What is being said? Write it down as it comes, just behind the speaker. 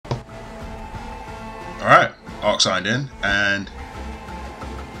Alright, Arc signed in, and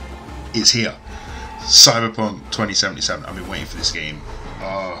it's here. Cyberpunk 2077. I've been waiting for this game.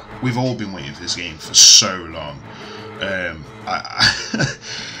 We've all been waiting for this game for so long.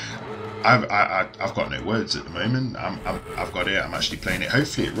 I've got no words at the moment. I've got it. I'm actually playing it.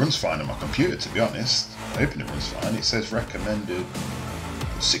 Hopefully it runs fine on my computer, to be honest. I hope it runs fine. It says recommended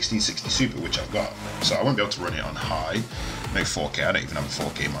 1660 Super, which I've got. So I won't be able to run it on high. No 4K. I don't even have a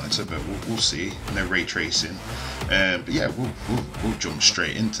 4K monitor, but we'll see. No ray tracing. But yeah, we'll jump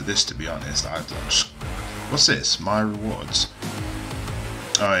straight into this, to be honest. What's this? My rewards.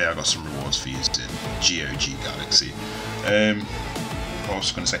 Oh yeah, I got some rewards for using GOG Galaxy. What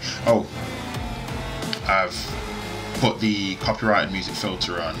was I going to say? Oh, I've put the copyrighted music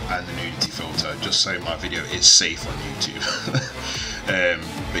filter on and the nudity filter just so my video is safe on YouTube.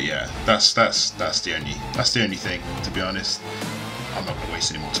 But yeah, that's the only thing, to be honest. I'm not going to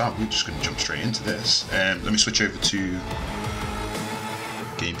waste any more time. We're just going to jump straight into this. Let me switch over to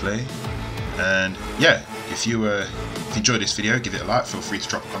gameplay. And yeah, if you enjoyed this video, give it a like. Feel free to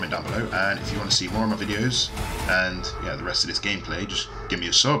drop a comment down below. And if you want to see more of my videos and yeah, the rest of this gameplay, just give me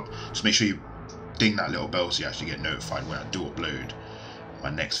a sub. Just make sure you ding that little bell so you actually get notified when I do upload my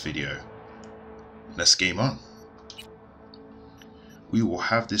next video. Let's game on. We will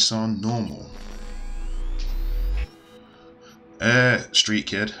have this on normal. Street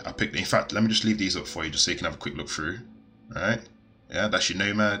Kid. I picked. In fact, let me just leave these up for you, just so you can have a quick look through. All right. Yeah, that's your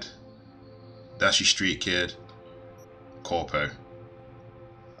Nomad. That's your Street Kid. Corpo.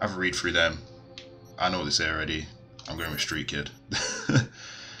 Have a read through them. I know this already. I'm going with Street Kid.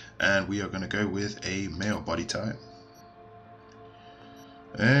 And we are going to go with a male body type.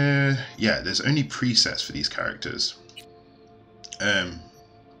 Yeah, there's only presets for these characters. To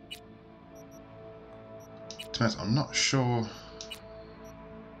be honest, I'm not sure.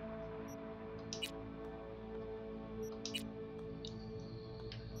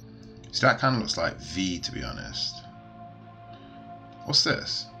 See, that kind of looks like V, to be honest. What's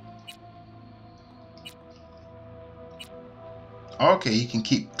this? Oh, okay, you can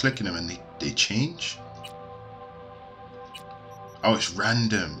keep clicking them and they change. Oh, it's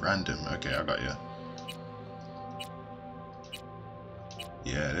random. Okay, I got you.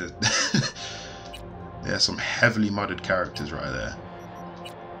 Yeah, there's some heavily modded characters right there.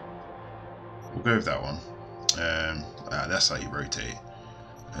 We'll go with that one. That's how you rotate.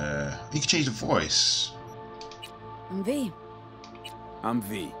 You can change the voice. I'm V. I'm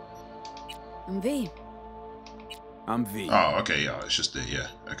V. I'm V. I'm V. Oh, okay, yeah, it's just it, yeah,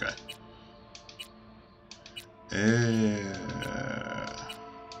 okay.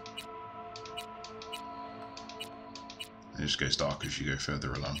 It just goes darker as you go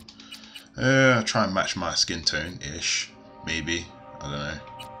further along. Try and match my skin tone-ish, maybe. I don't know.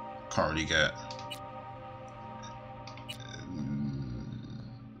 Can't really get.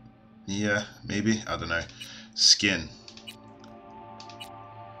 Yeah, maybe. I don't know. Skin.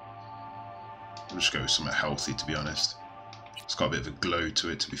 We'll just go with something healthy, to be honest. It's got a bit of a glow to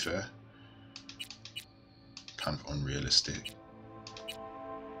it, to be fair. Kind of unrealistic.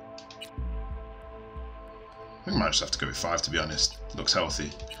 I think I might just have to go with 5, to be honest. Looks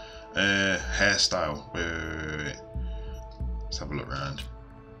healthy. Hairstyle. Wait. Let's have a look around.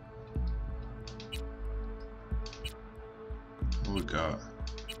 What we got?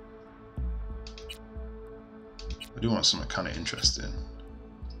 I do want something kind of interesting,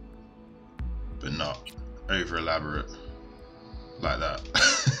 but not over elaborate like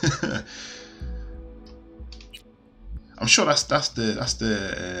that. I'm sure that's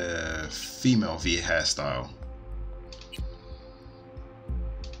the female V hairstyle.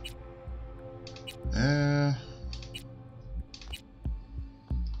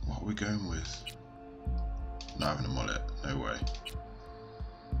 What are we going with? Not having a mullet, no way.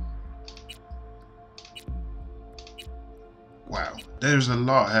 Wow, there's a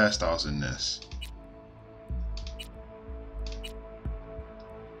lot of hairstyles in this.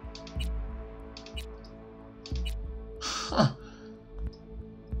 Huh.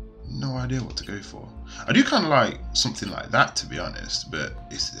 No idea what to go for. I do kind of like something like that, to be honest, but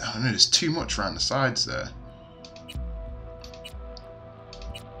I don't know, there's too much around the sides there.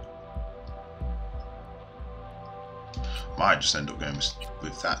 Might just end up going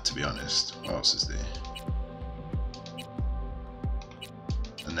with that, to be honest. What else is there?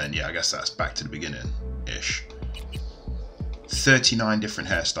 And then, yeah, I guess that's back to the beginning-ish. 39 different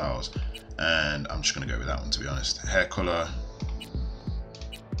hairstyles. And I'm just going to go with that one, to be honest. Hair colour.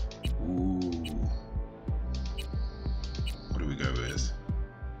 Ooh. What do we go with?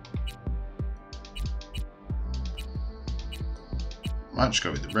 might just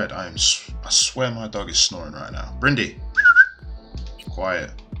go with the red. I swear my dog is snoring right now. Brindy, quiet.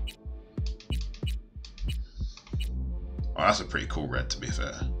 Oh, that's a pretty cool red, to be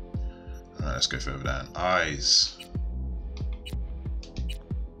fair. Alright, let's go further down. Eyes.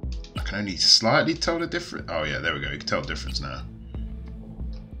 I can only slightly tell the difference. Oh yeah, there we go. You can tell the difference now.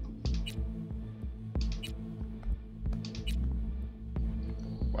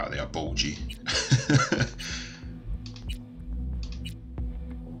 Wow, they are bulgy.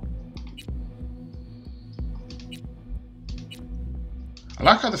 I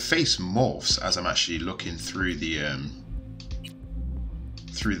like how the face morphs as I'm actually looking through the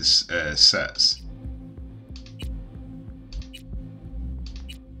sets.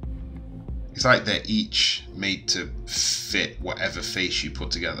 It's like they're each made to fit whatever face you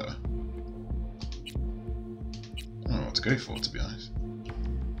put together. I don't know what to go for, to be honest.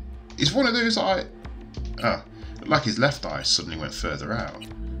 It's one of those eye. Oh, like his left eye suddenly went further out. I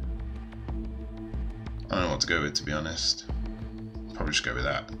don't know what to go with, to be honest. Probably just go with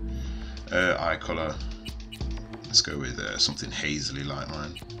that. Eye colour. Let's go with something hazily like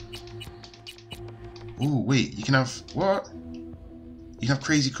mine. Oh wait, you can have what? You can have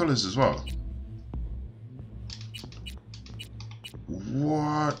crazy colours as well.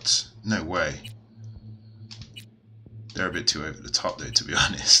 What? No way. They're a bit too over the top though, to be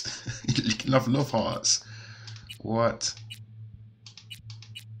honest. You can have love hearts. What?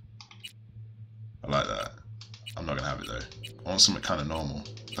 I like that. I'm not gonna have it though. I want something kind of normal.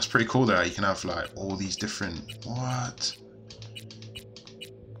 That's pretty cool though. You can have like all these different. What?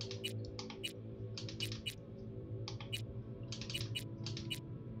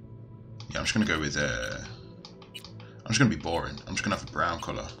 Yeah, I'm just gonna go with. I'm just gonna be boring. I'm just gonna have a brown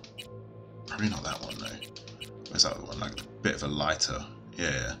color. Probably not that one though. Where's that one? Like a bit of a lighter.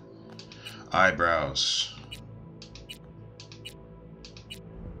 Yeah. Eyebrows.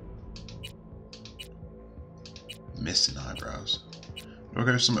 Missing eyebrows. Do I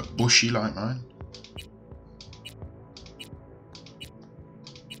go with something bushy like mine?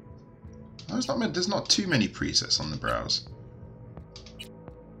 No, it's not meant. There's not too many presets on the brows.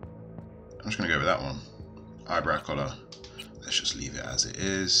 I'm just gonna go with that one. Eyebrow color. Let's just leave it as it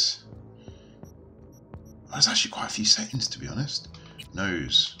is. Oh, there's actually quite a few settings, to be honest.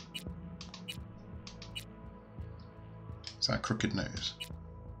 Nose. Is that a crooked nose?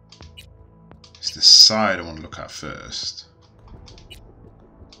 It's the side I want to look at first.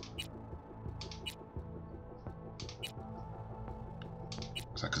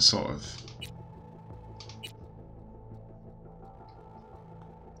 Because I can sort of...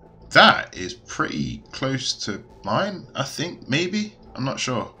 That is pretty close to mine, I think, maybe? I'm not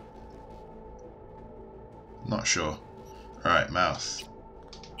sure. Not sure. Alright, mouth.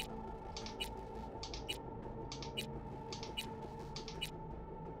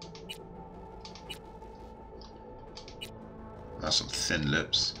 That's some thin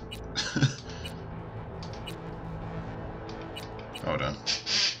lips. Hold on.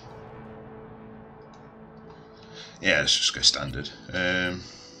 Yeah, let's just go standard.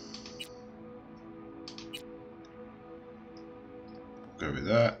 Go with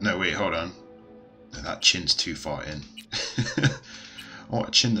that. No, wait, hold on. No, that chin's too far in. I want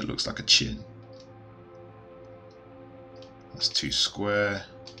a chin that looks like a chin. That's too square.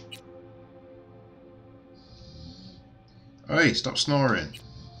 Hey, stop snoring.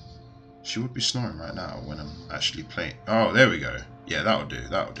 She would be snoring right now when I'm actually playing. Oh, there we go. Yeah, that'll do.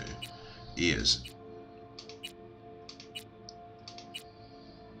 That'll do. Ears.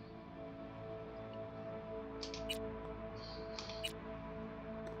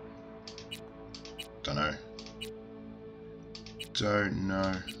 Don't know. Don't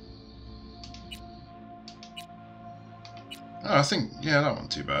know. Oh, I think, yeah, that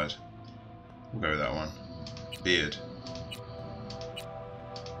wasn't too bad. We'll go with that one. Beard.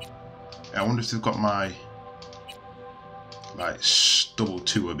 I wonder if they've got my, like, stubble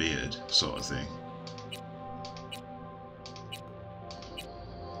to a beard sort of thing.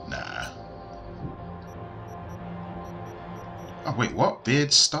 Nah. Oh, wait, what?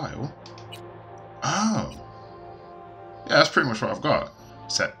 Beard style? Oh. Yeah, that's pretty much what I've got.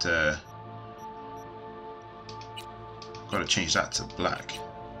 Except, got to change that to black.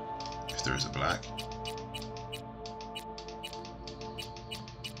 If there is a black.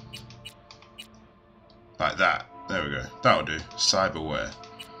 Like that. There we go. That'll do. Cyberware.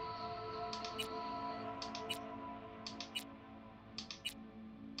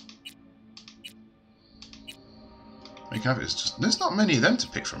 You can have it. It's just, there's not many of them to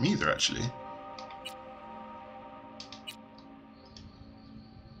pick from either, actually.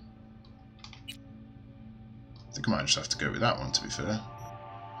 I think I might might just have to go with that one, to be fair.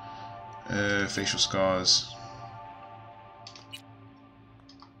 Facial scars.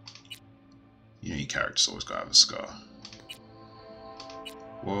 You know your character's always got to have a scar.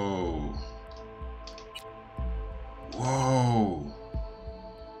 Whoa. Whoa.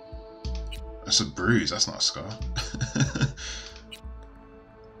 That's a bruise, that's not a scar.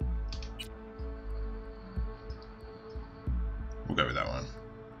 We'll go with that one.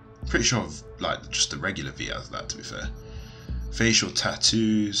 I'm pretty sure like just the regular V has that, to be fair. Facial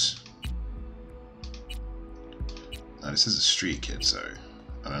tattoos. Now this is a street kid, so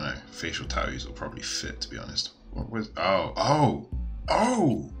I don't know. Facial tattoos will probably fit, to be honest. What was? Oh!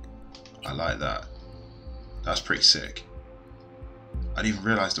 I like that. That's pretty sick. I didn't even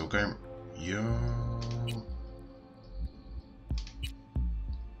realise they were going. Yo.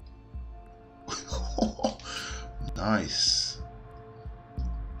 Nice.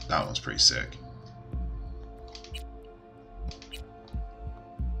 That one's pretty sick.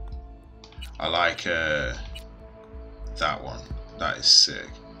 I like that one. That is sick.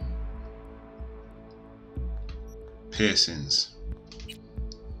 Piercings.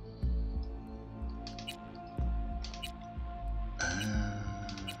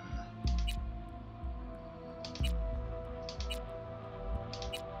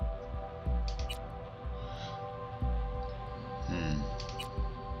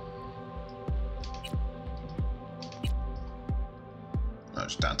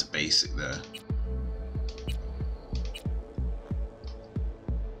 That's down to basic there.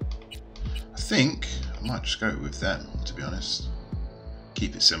 I think I might just go with them, to be honest.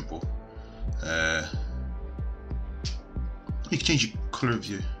 Keep it simple. You can change your colour of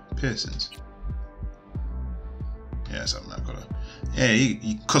your piercings. Yeah, something that colour. Yeah,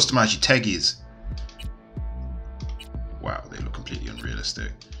 you customise your teggies. Wow, they look completely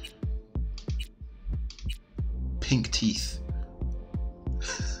unrealistic. Pink teeth.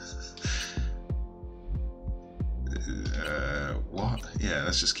 What? Yeah,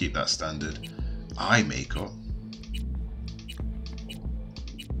 let's just keep that standard. Eye makeup.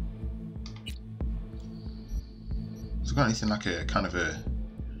 Has it got anything like a kind of a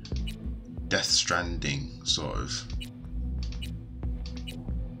Death Stranding sort of?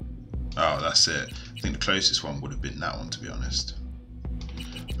 Oh, that's it. I think the closest one would have been that one, to be honest.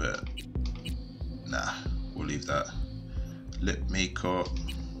 But nah, we'll leave that. Lip makeup.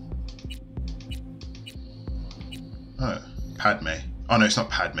 Oh, Padme. Oh no, it's not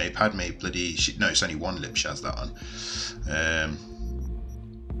Padme. Padme bloody. No, it's only one lip she has that on.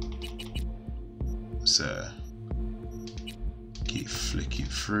 So keep flicking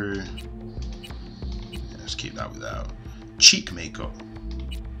through. Yeah, let's keep that without. Cheek makeup.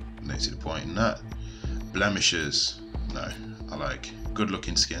 No to the point in that. Blemishes. No, I like good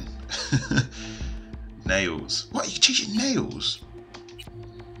looking skin. Nails. What? You can change your nails?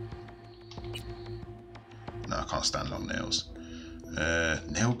 No, I can't stand long nails.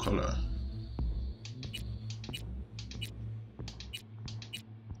 Nail colour.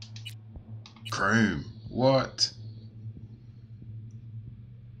 Chrome. What?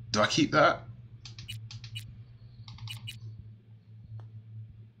 Do I keep that?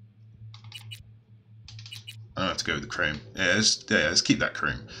 I don't have to go with the chrome. Yeah, let's keep that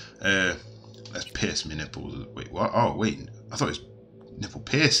chrome. Let's pierce my nipples. Wait, what? Oh, wait. I thought it was nipple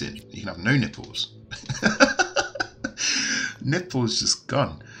piercing. You can have no nipples. Nipples just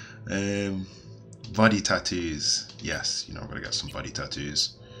gone. Body tattoos. Yes, you know, I'm gonna get some body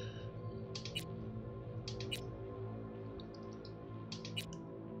tattoos.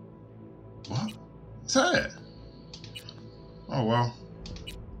 What? Is that it? Oh well.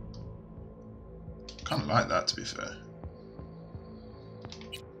 Kind of like that, to be fair.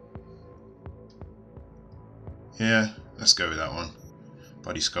 Yeah, let's go with that one.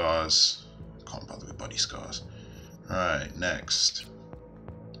 Body scars. Can't bother with body scars. Right, next.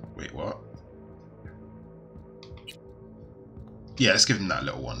 Wait, what? Yeah, let's give him that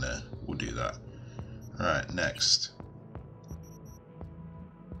little one there. We'll do that. Alright, next.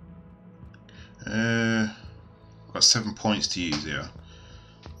 I've got 7 points to use here.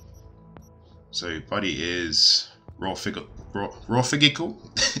 So body is raw physical raw physical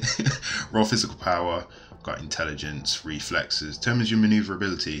power. Got intelligence, reflexes, determines your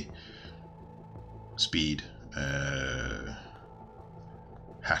maneuverability, speed,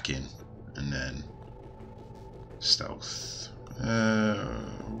 hacking, and then stealth.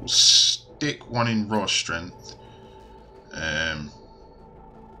 We'll stick one in raw strength.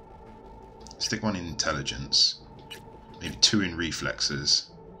 Stick one in intelligence. Maybe 2 in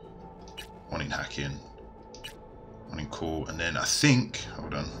reflexes. 1 in hacking. 1 in core, and then I think.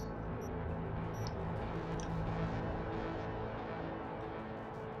 Hold on.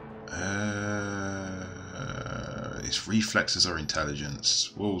 His reflexes are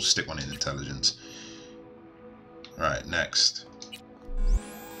intelligence. We'll stick one in intelligence. Right, next.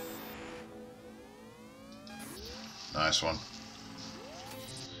 Nice one.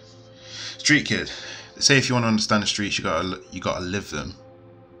 Street kid. They say if you want to understand the streets, you gotta live them.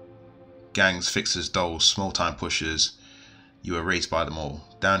 Gangs, fixers, dolls, small time pushers. You are raised by them all.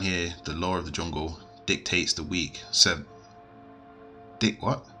 Down here, the law of the jungle dictates the weak.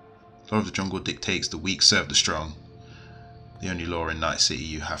 What? Law of the jungle dictates the weak serve the strong. The only law in Night City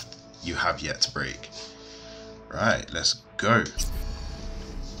you have yet to break. Right, let's go.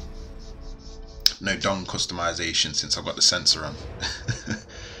 No dong customization since I've got the sensor on.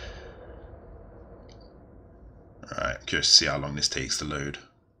 Alright, curious to see how long this takes to load.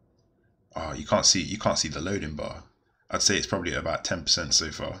 Oh, you can't see the loading bar. I'd say it's probably at about 10%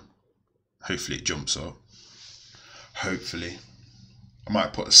 so far. Hopefully it jumps up. Hopefully. I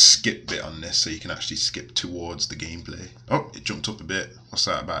might put a skip bit on this so you can actually skip towards the gameplay. Oh, it jumped up a bit. What's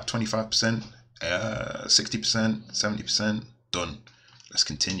that, about 25%? 60%? 70%? Done. Let's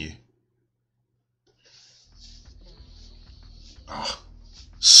continue. Oh,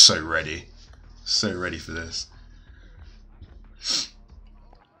 so ready. So ready for this.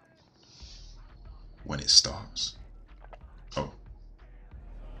 When it starts. Oh.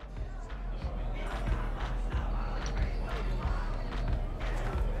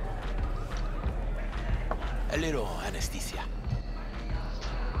 A little anesthesia.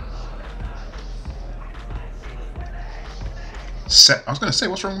 Set. I was going to say,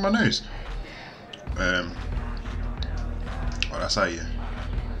 what's wrong with my nose? Oh, that's how you.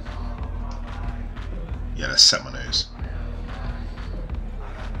 Yeah, let's set my nose.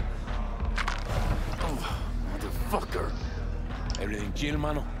 Oh, motherfucker. Everything chill,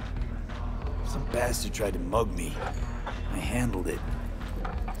 mano? Some bastard tried to mug me. I handled it.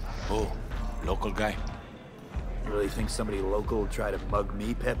 Oh, local guy? You really think somebody local will try to mug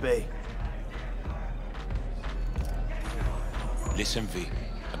me, Pepe? Listen, V,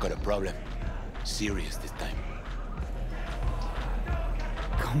 I got a problem. Serious this time.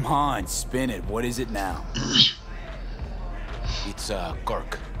 Come on, spin it. What is it now? It's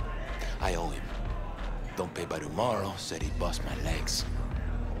Kirk. I owe him. Don't pay by tomorrow, said he'd bust my legs.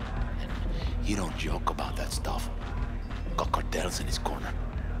 And he don't joke about that stuff. Got cartels in his corner.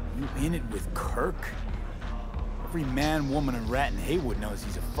 You in it with Kirk? Every man, woman, and rat in Haywood knows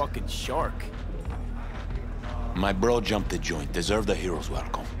he's a fucking shark. My bro jumped the joint. Deserved a hero's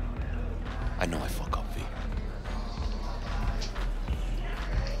welcome. I know I fuck up, V.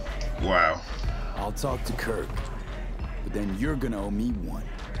 Wow. I'll talk to Kirk, but then you're gonna owe me one.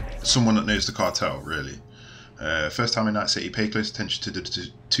 Someone that knows the cartel, really. First time in Night City, pay close attention to the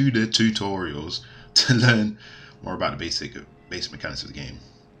tutorials to learn more about the basic mechanics of the game.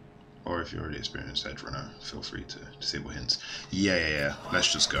 Or if you're already experienced edge runner, feel free to disable hints. Yeah.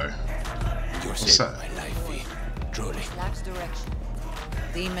 Let's just go. You're What's saving that? my life, V. Truly. Lacks direction.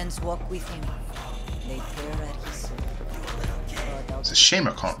 Demons walk with him. They tear at his soul. It's a shame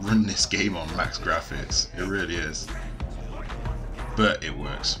I can't run this game on max graphics. It really is. But it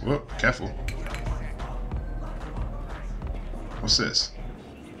works. Whoa, careful. What's this?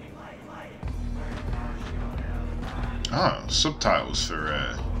 Ah, subtitles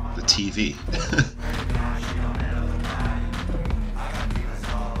for the TV.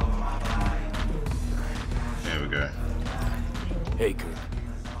 There we go. Hey, Kirk.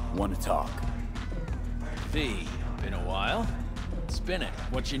 Want to talk? V, been a while? Spin it.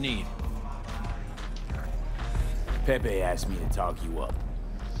 What you need? Pepe asked me to talk you up.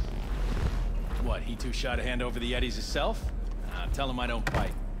 What, he too shy to hand over the Eddies himself? Tell him I don't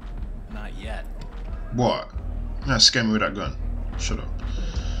bite. Not yet. What? No, scare me with that gun. Shut up.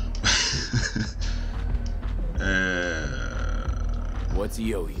 What's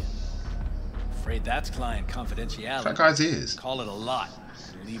he owe you? Afraid that's client confidentiality. That guy's ears. Call it a lot.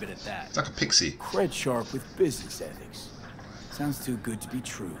 Leave it at that. It's like a pixie. Cred sharp with business ethics. Sounds too good to be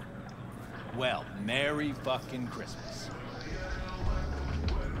true. Well, Merry fucking Christmas.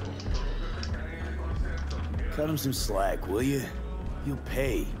 Cut him some slack, will you? He'll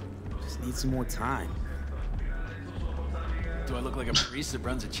pay. Just need some more time. Do I look like a priest that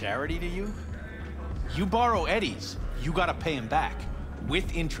runs a charity to you? You borrow Eddies, you gotta pay him back.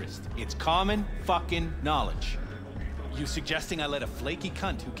 With interest. It's common fucking knowledge. You suggesting I let a flaky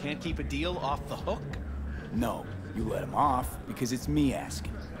cunt who can't keep a deal off the hook? No, you let him off because it's me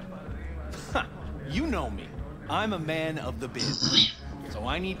asking. Ha! You know me. I'm a man of the biz. So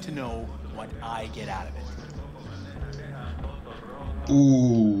I need to know what I get out of it.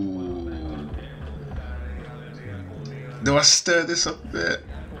 Ooh. Do I stir this up a bit?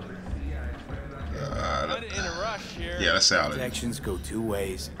 Not in a rush here. Yeah, let's say I'll Transactions go two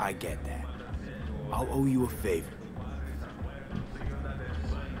ways. I get that. I'll owe you a favor.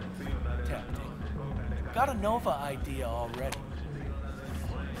 Tempting. Got a Nova idea already.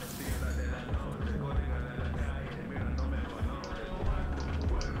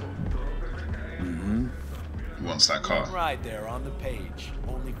 He wants that car. Right there on the page.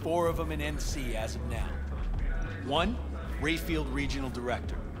 Only 4 of them in NC as of now. 1, Rayfield Regional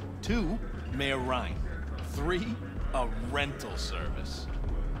Director. 2, Mayor Ryan. 3, a rental service.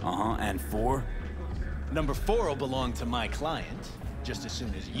 And 4? Number 4 will belong to my client, just as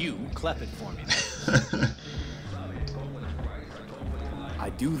soon as you clep it for me.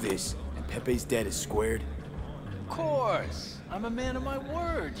 I do this, and Pepe's debt is squared. Of course. I'm a man of my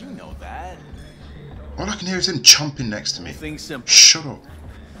word. You know that. All I can hear is him chomping next to me. Things simple. Shut up.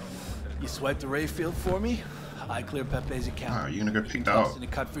 You swipe the Rayfield for me, I clear Pepe's account. Wow, you gonna go pick that up? In a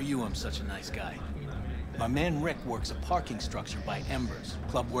cut for you, I'm such a nice guy. My man Rick works a parking structure by Embers,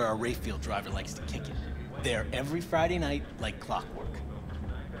 club where our Rayfield driver likes to kick it. There every Friday night, like clockwork.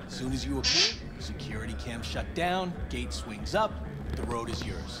 As soon as you appear, security cam shut down, gate swings up, the road is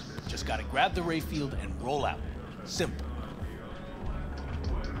yours. Just gotta grab the Rayfield and roll out. Simple.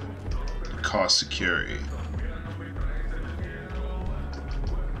 Car security.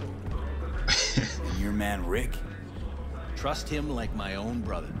 And your man Rick? Trust him like my own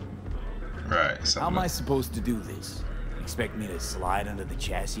brother. Right. So How am I supposed to do this? Expect me to slide under the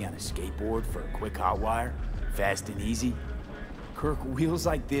chassis on a skateboard for a quick hot wire? Fast and easy? Kirk, wheels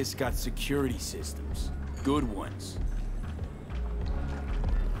like this got security systems. Good ones.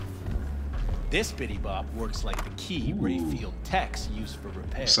 This bitty bop works like the key Rayfield techs use for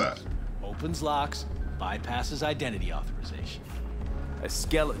repairs. What's that? Opens locks, bypasses identity authorization. A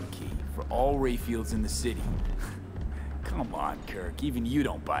skeleton key for all Rayfields in the city. Come on, Kirk. Even you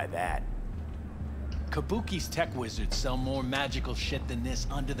don't buy that. Kabuki's tech wizards sell more magical shit than this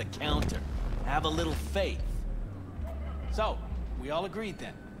under the counter. Have a little faith. So, we all agreed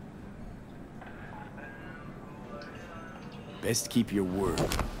then. Best keep your word,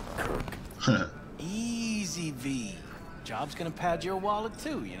 Kirk. Easy, V. Job's gonna pad your wallet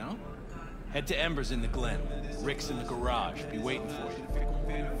too, you know? Head to Embers in the Glen. Rick's in the garage. Be waiting for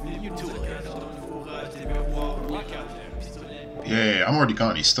you. You two will get it. Luck out there. Yeah, I'm already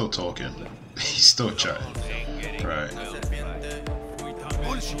gone. He's still talking. He's still chatting. Right.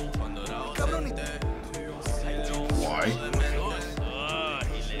 Why?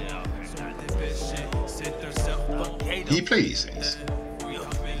 He plays things.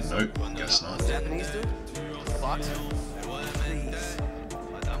 Nope, guess not. Japanese dude? Fox?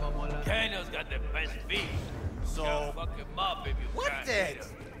 Daniel's got the best beef. So fuck him up if you What can. the?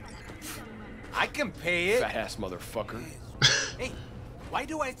 I can pay it. Fat ass motherfucker. Hey, why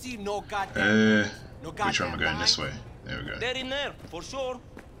do I see no goddamn... Which one am I going? This way. There we go. They're in there, for sure.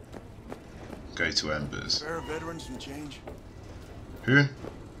 Go to Embers. Fair veterans some change. Who?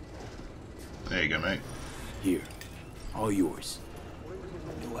 There you go, mate. Here. All yours.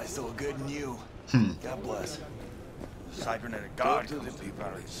 Knew I saw good in you. God bless. Cybernetic God to the people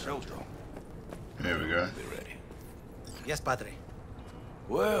out of his children. There we go. Be ready. Yes, Padre.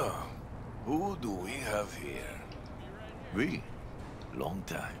 Well, who do we have here? Me. Long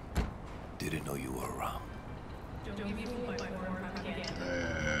time. Didn't know you were around.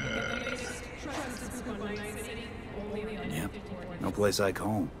 Yep. No place like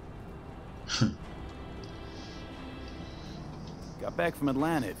home. Got back from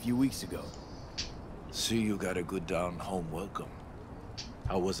Atlanta a few weeks ago. See, you got a good down-home welcome.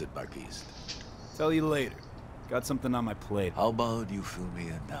 How was it back east? Tell you later. Got something on my plate. How about you fill me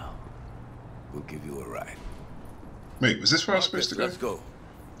in now? We'll give you a ride. Wait, was this where I was supposed to go? Let's go.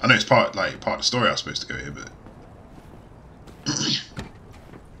 I know it's part of the story I was supposed to go here, but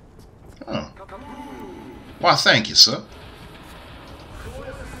oh. Why, thank you, sir.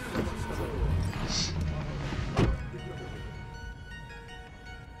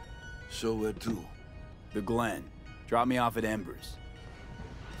 So where to? The Glen. Drop me off at Embers.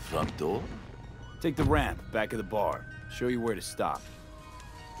 Front door? Take the ramp, back of the bar. Show you where to stop.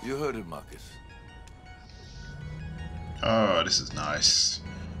 You heard it, Marcus. Oh, this is nice.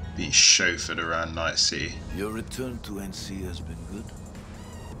 Being chauffeured around Night City. Your return to NC has been good?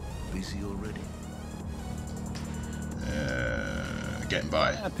 Busy already? Getting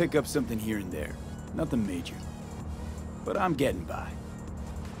by. I pick up something here and there. Nothing major. But I'm getting by.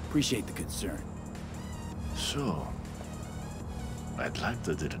 Appreciate the concern. So,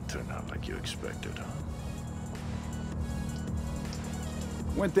 Atlanta didn't turn out like you expected, huh?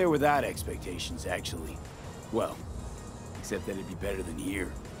 Went there without expectations, actually. Well, except that it'd be better than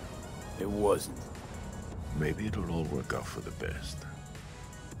here. It wasn't. Maybe it'll all work out for the best.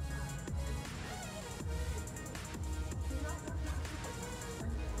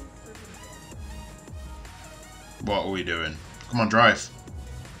 What are we doing? Come on, drive.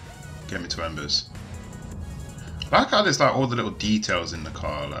 Get me to Embers. I like how there's like all the little details in the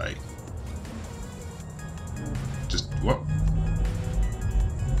car, like just what?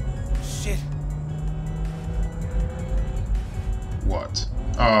 Shit. What?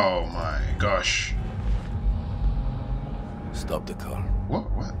 Oh my gosh. Stop the car. What?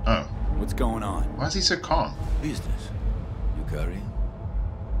 What? Oh. What's going on? Why is he so calm? Business. You carrying?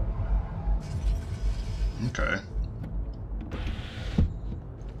 Okay.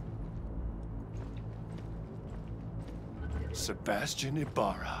 Sebastian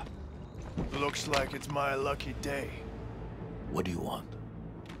Ibarra. Looks like it's my lucky day What do you want?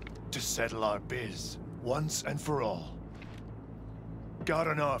 to settle our biz once and for all. Got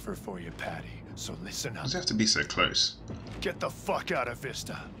an offer for you, Patty, so listen up. Does it have to be so close? Get the fuck out of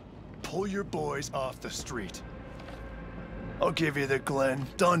Vista. Pull your boys off the street. I'll give you the Glen.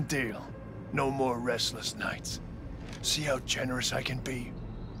 Done deal. No more restless nights. See how generous I can be?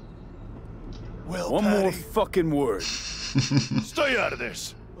 Well, One Patty, more fucking word. stay out of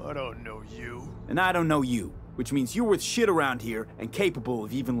this. I don't know you. And I don't know you, which means you're worth shit around here and capable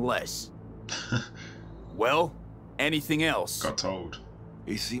of even less. Well, anything else? Got told.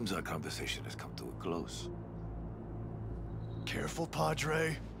 It seems our conversation has come to a close. Careful,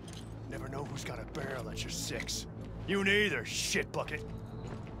 Padre. Never know who's got a barrel at your six. You neither, shit bucket.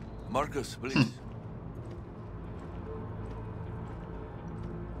 Marcus, please.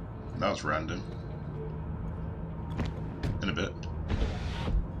 That was random. In a bit.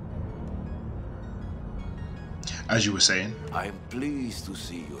 As you were saying. I am pleased to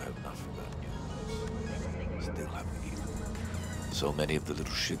see you have not forgotten your still have me. So many of the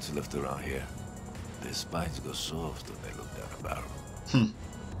little shits left around here. Their spines go soft when they look down a barrel.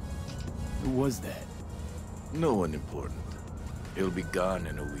 Who was that? No one important. He'll be gone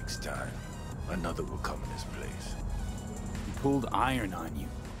in a week's time. Another will come in his place. He pulled iron on you.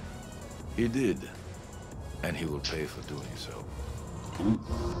 He did. And he will pay for doing so. Ooh.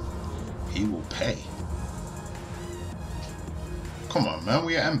 He will pay. Come on, man.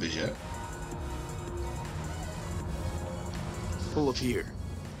 We at Embers yet? Pull up here.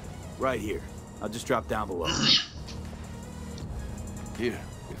 Right here. I'll just drop down below. Here,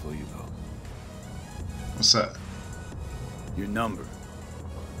 before you go. What's that? Your number.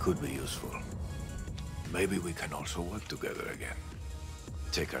 Could be useful. Maybe we can also work together again.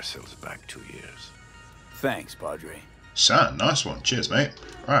 Take ourselves back 2 years. Thanks, Padre. Son, nice one. Cheers, mate.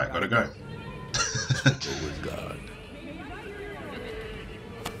 Alright, gotta go. Go with God.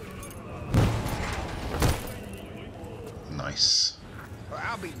 Nice. Well,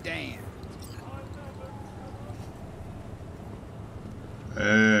 I'll be damned.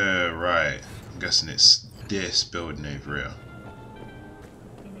 Right. I'm guessing it's this building over here.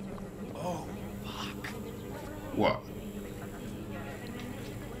 Oh, fuck. What?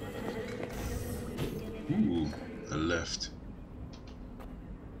 Ooh, a lift.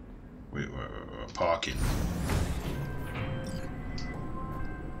 Wait, parking.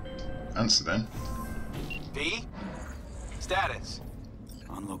 Answer then. B? Status.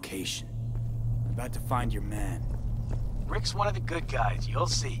 On location. About to find your man. Rick's one of the good guys, you'll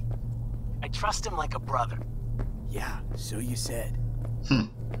see. I trust him like a brother. Yeah, so you said. Mate,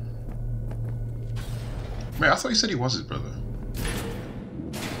 I thought you said he was his brother.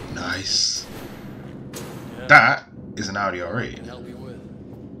 Nice. Yeah. That is an Audi R8.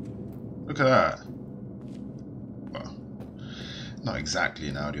 Look at that. Well, not exactly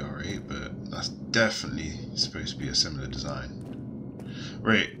an Audi R8, but that's definitely supposed to be a similar design.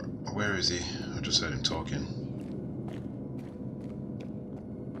 Wait, where is he? I just heard him talking.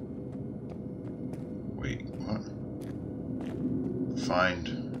 Wait, what?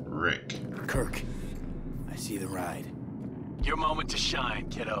 Find Rick. Kirk, I see the ride. Your moment to shine,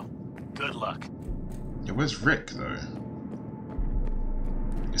 kiddo. Good luck. Yeah, where's Rick, though?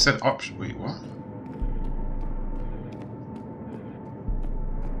 It said option. Wait, what?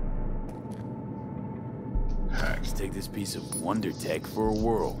 Heck. Let's take this piece of wonder tech for a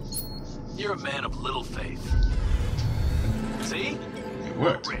whirl. You're a man of little faith. See? It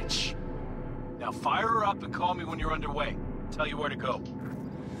worked. Rich. Now fire her up and call me when you're underway. Tell you where to go.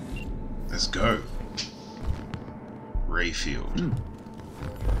 Let's go. Rayfield.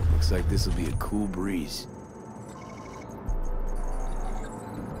 Looks like this will be a cool breeze.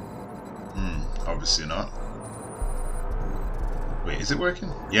 Obviously not. Wait, is it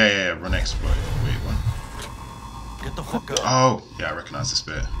working? Yeah, run exploit. Wait, what? Get the fuck up. Oh, yeah, I recognize this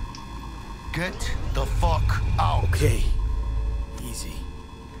bit. Get the fuck out. Okay. Easy.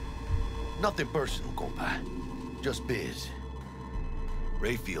 Nothing personal, compa. Just biz.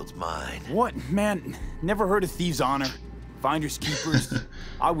 Rayfield's mine. What? Man, never heard of thieves' honor. Finders keepers.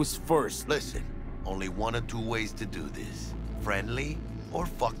 I was first. Listen, only one or two ways to do this. Friendly or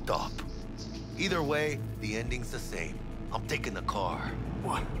fucked up. Either way, the ending's the same. I'm taking the car.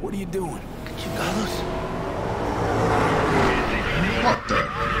 What? What are you doing? Chingados? What the?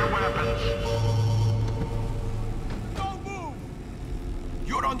 Don't move!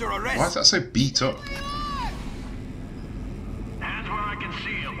 You're under arrest. Why is that so beat up? Hands where I can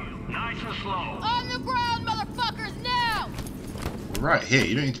see them. Nice and slow. On the ground, motherfuckers, now! Right here,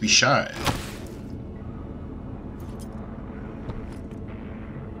 you don't need to be shy.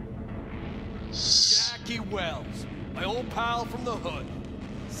 Jackie Wells, my old pal from the hood.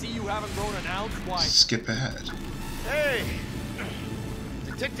 See you haven't grown an ounce white. Skip ahead. Hey!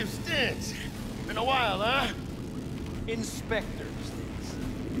 Detective Stintz. Been a while, huh? Inspector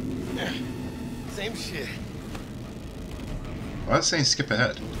Stintz. Same shit. Why is it saying skip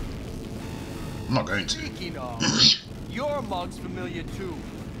ahead? I'm not going to. Speaking of, your mug's familiar too.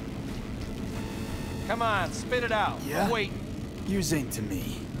 Come on, spit it out. Yeah? I'm waiting. Yours ain't to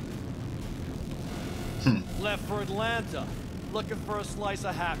me. Left for Atlanta, looking for a slice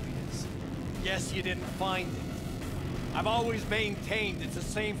of happiness. Guess you didn't find it. I've always maintained it's the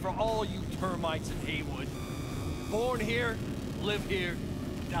same for all you termites in Haywood. Born here, live here,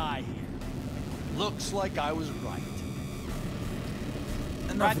 die here. Looks like I was right.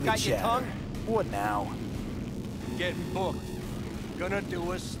 Enough Rat of the got your chatter. tongue? What now? Getting booked. Gonna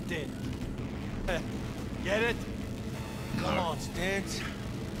do a stint. Get it? Come on, Stintz.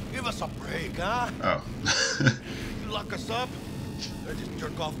 Give us a break, huh? Oh. You lock us up, I just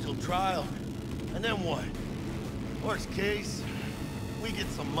jerk off till trial. And then what? Worst case, we get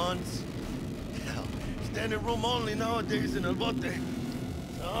some months. Hell, standing room only nowadays in El Bote.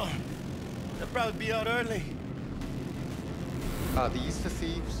 So, they'll probably be out early. Are these the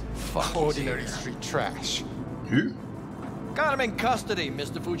thieves? Fuck ordinary street trash. Who? Got him in custody,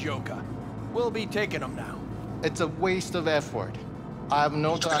 Mr. Fujioka. We'll be taking him now. It's a waste of effort. I have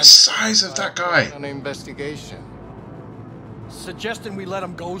no Look at time the size of that guy. for an investigation. Suggesting we let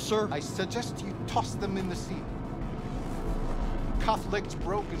him go, sir? I suggest you toss them in the sea. Cuff leg's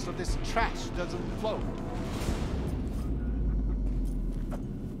broken so this trash doesn't float.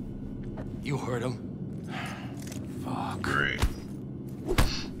 You heard him. Fuck. Great.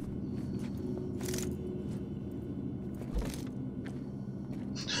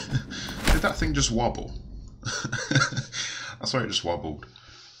 Did that thing just wobble? I swear it just wobbled.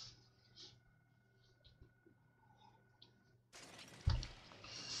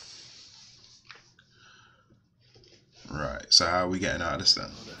 Right, so how are we getting out of this then?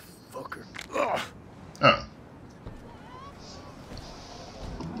 Fucker. Oh.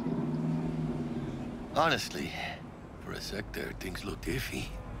 Honestly, for a sec there, things looked iffy.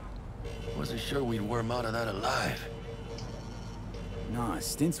 Wasn't sure we'd worm out of that alive. Nah,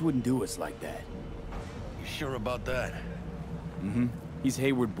 Stintz wouldn't do us like that. You sure about that? Mm-hmm. He's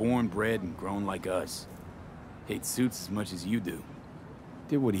Hayward born, bred, and grown like us. Hates suits as much as you do.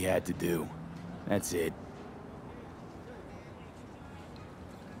 Did what he had to do. That's it.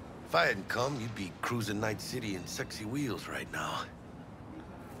 If I hadn't come, you'd be cruising Night City in sexy wheels right now.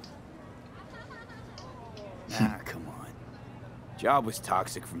 Ah, come on. Job was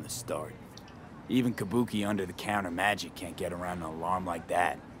toxic from the start. Even Kabuki under-the-counter magic can't get around an alarm like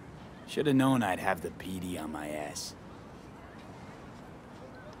that. Should've known I'd have the PD on my ass.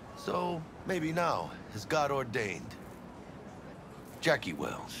 So, maybe now, as God ordained. Jackie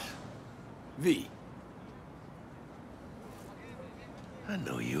Wells. V. I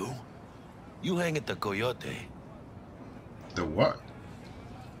know you. You hang at the Coyote. The what?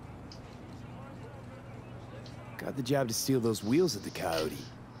 Got the job to steal those wheels at the Coyote.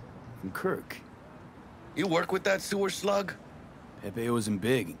 From Kirk. You work with that sewer slug? Pepe owes him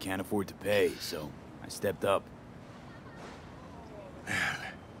big and can't afford to pay, so I stepped up.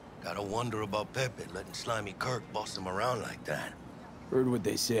 Gotta wonder about Pepe letting slimy Kirk boss him around like that. Heard what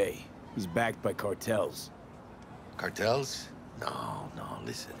they say. He's backed by cartels. Cartels? No,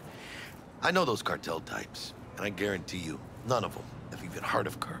 listen. I know those cartel types, and I guarantee you, none of them have even heard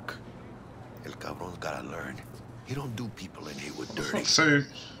of Kirk. El cabron's gotta learn. He don't do people in Haywood dirty. So,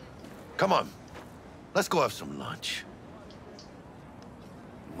 Come on, let's go have some lunch.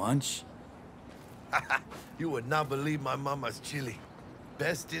 Lunch? You would not believe my mama's chili.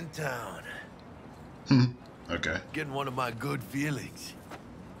 Best in town. okay. Getting one of my good feelings.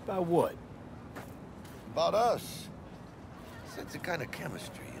 About what? About us. Sense a kind of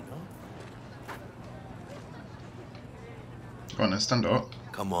chemistry, you know? Go on then, stand up.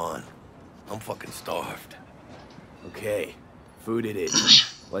 Come on. I'm fucking starved. Okay, food it is.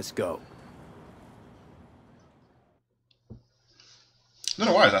 Let's go. I don't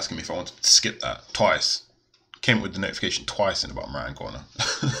know why he's asking me if I wanted to skip that twice. Came up with the notification twice in the bottom right hand corner.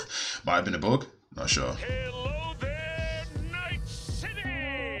 Might have been a bug, not sure. Hello there, Night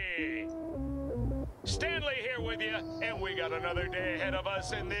City! Stanley here with you, and we got another day ahead of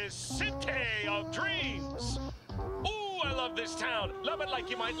us in this city of dreams. Ooh, I love this town. Love it like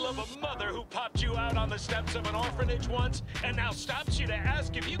you might love a mother who popped you out on the steps of an orphanage once and now stops you to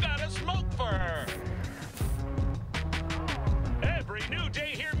ask if you got a smoke for her. Every new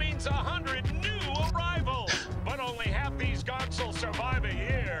day here means 100 new arrivals, but only half these gonks will survive a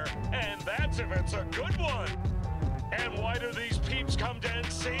year, and that's if it's a good one. And why do these peeps come to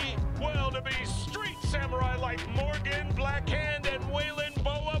NC? Well, to be street samurai like Morgan, Blackhand, and Waylon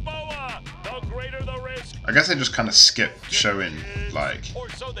Boa Boa. The greater the risk. I guess they just kind of skip showing, like,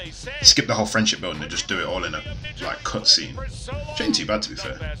 skip the whole friendship building and just do it all in a, like, cutscene. Which ain't too bad, to be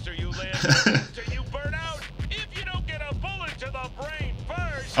fair.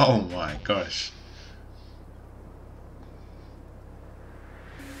 Oh my gosh.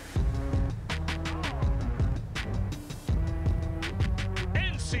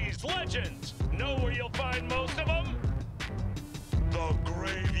 NC's legends. Know where you'll find most of them? The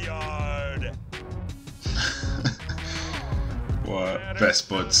graveyard. What? Best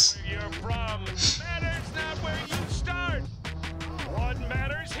buds. Where you're from matters not where you start. What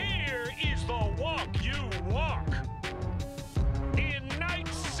matters here is the walk you walk. In Night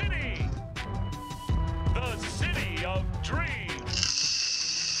City, the city of dreams.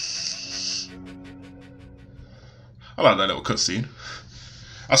 I like that little cutscene.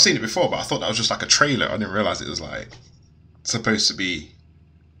 I've seen it before, but I thought that was just like a trailer. I didn't realise it was like supposed to be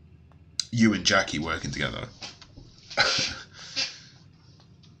you and Jackie working together.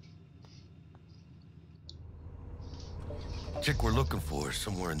 Chick we're looking for is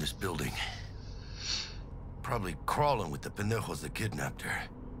somewhere in this building. Probably crawling with the pendejos that kidnapped her.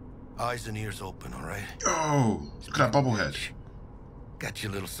 Eyes and ears open, all right? Oh, look at that bobblehead. Got you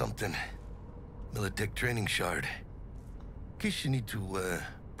a little something. Militech training shard. In case you need to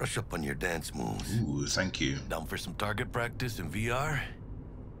brush up on your dance moves. Ooh, thank you. Down for some target practice in VR?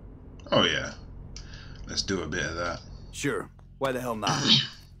 Oh yeah. Let's do a bit of that. Sure. Why the hell not?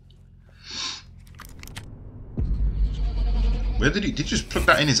 Where did he just plug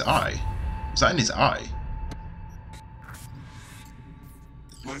that in his eye? Was that in his eye?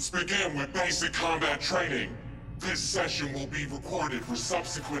 Let's begin with basic combat training. This session will be recorded for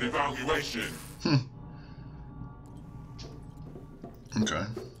subsequent evaluation. Okay.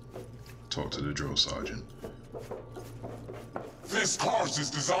 Talk to the drill sergeant. This course is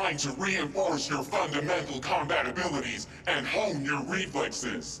designed to reinforce your fundamental combat abilities and hone your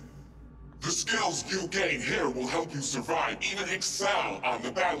reflexes. The skills you gain here will help you survive, even excel on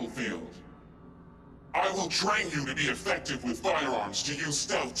the battlefield. I will train you to be effective with firearms, to use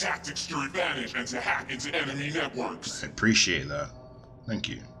stealth tactics to your advantage, and to hack into enemy networks. I appreciate that. Thank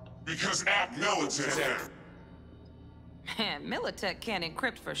you. Because at Militech... Man, Militech can't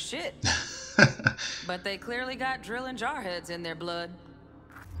encrypt for shit. But they clearly got drill and jarheads in their blood.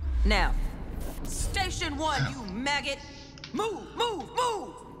 Now, Station 1, you maggot! Move, move,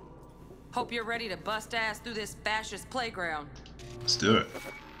 move! Hope you're ready to bust ass through this fascist playground. Let's do it.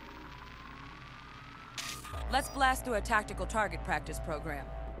 Let's blast through a tactical target practice program.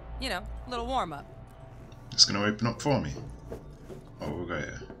 You know, a little warm-up. It's gonna open up for me. Oh, we'll go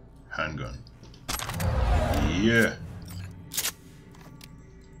here. Handgun. Yeah.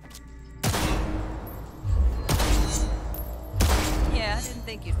 Yeah, I didn't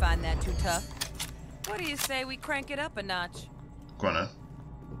think you'd find that too tough. What do you say we crank it up a notch? Go on then.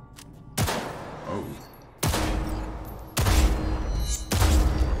 Oh.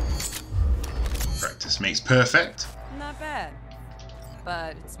 Practice makes perfect. Not bad.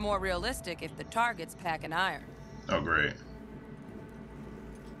 But it's more realistic if the targets pack an iron. Oh, great.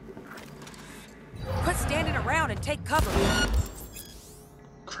 Quit standing around and take cover.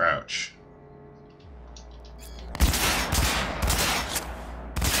 Crouch.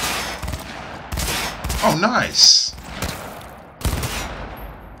 Oh, nice.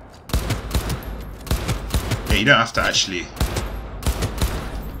 Yeah, you don't have to actually...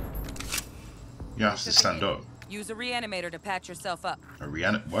 You have to stand up. Use a reanimator to patch yourself up. A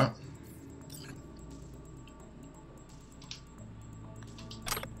what?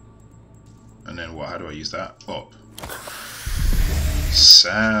 And then what? How do I use that? Up.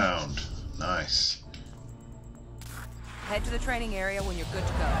 Sound. Nice. Head to the training area when you're good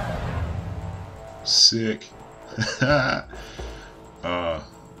to go. Sick.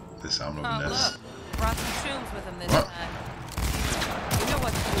 This I'm loving Oh, this. look. Brought some shrooms with him this What? time. You know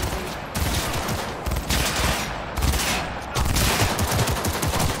what to do, Lee.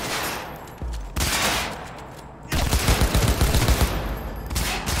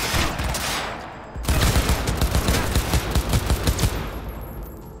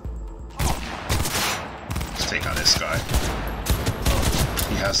 Let's take out this guy.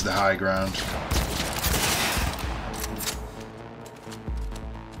 He has the high ground.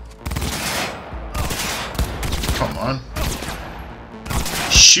 Come on.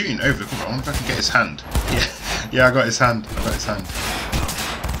 Shooting over the cover. I wonder if I can get his hand. Yeah, I got his hand.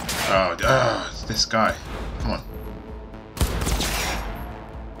 Oh, this guy. Come on.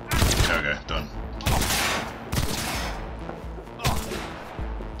 There we go, done.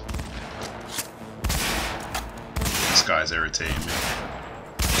 This guy's irritating me.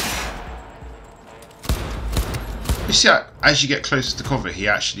 You see how, as you get closer to cover, he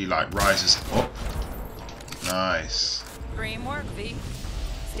actually like rises up. Nice. Dream work, V.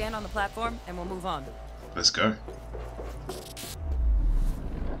 Stand on the platform and we'll move on. Let's go.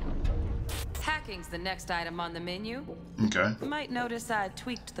 Hacking's the next item on the menu. Okay. You might notice I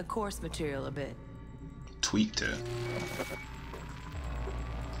tweaked the course material a bit. Tweaked it.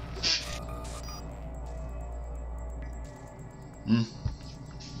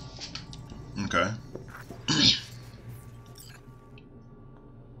 Okay.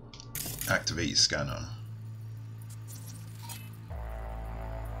 Activate scanner.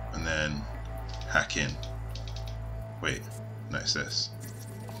 And then hack in. Wait, no, it's this.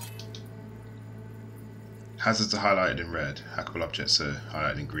 Hazards are highlighted in red. Hackable objects are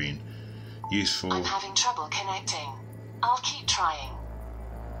highlighted in green. Useful. I'm having trouble connecting. I'll keep trying.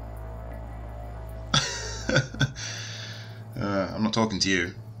 I'm not talking to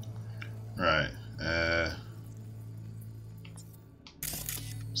you. Right.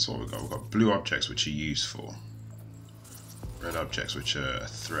 So what we've got blue objects which are useful. Red objects which are a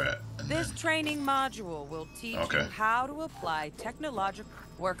threat. And this training module will teach you how to apply technological...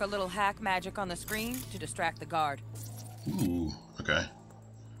 Work a little hack magic on the screen to distract the guard. Ooh, okay.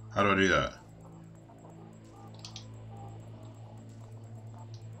 How do I do that?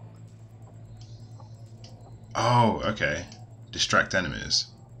 Oh, okay. Distract enemies.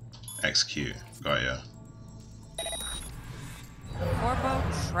 Execute. Got ya. Corpo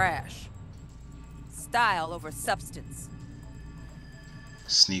trash. Style over substance.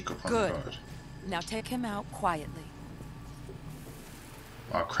 Sneak up on the guard. Now take him out quietly.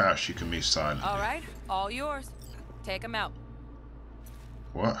 While crouched, you can move silently. All right, all yours. Take him out.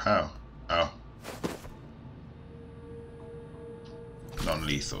 What? How? Oh.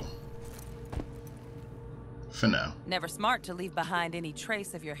 Non-lethal. For now. Never smart to leave behind any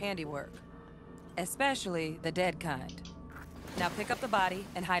trace of your handiwork. Especially the dead kind. Now pick up the body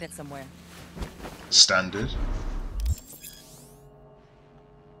and hide it somewhere. Standard.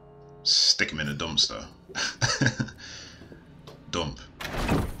 Stick him in a dumpster. Dump.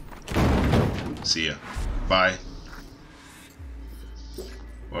 See ya. Bye.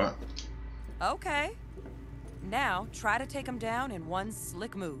 What? Okay. Now try to take him down in one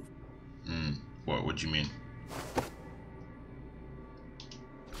slick move. What do you mean?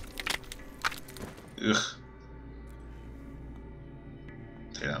 Ugh.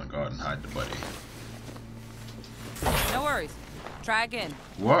 Take down the guard and hide the body. No worries. Try again.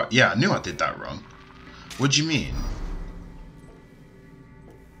 What? Yeah, I knew I did that wrong. What do you mean?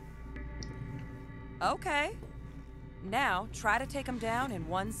 Okay. Now try to take him down in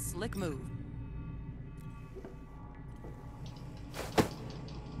one slick move.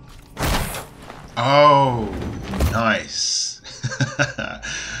 Oh, nice.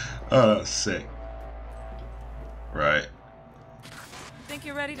 Oh, that's sick. Right. Think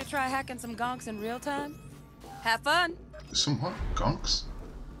you're ready to try hacking some gonks in real time? Have fun. Some what? Gonks?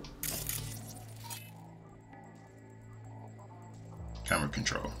 Camera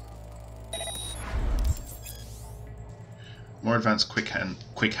control. More advanced quick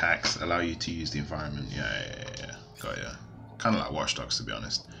hacks allow you to use the environment. Yeah. Got ya. Kind of like Watch Dogs, to be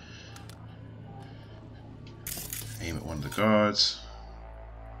honest. Aim at one of the guards.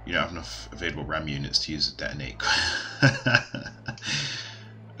 You don't have enough available RAM units to use a detonate.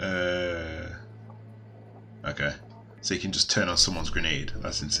 Okay. So you can just turn on someone's grenade.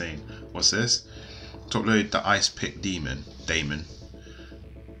 That's insane. What's this? To upload the Ice Pick Daemon,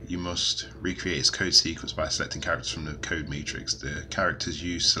 you must recreate its code sequence by selecting characters from the code matrix. The characters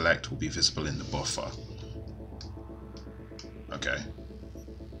you select will be visible in the buffer. Okay.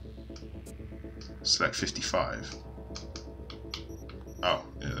 Select 55. Oh,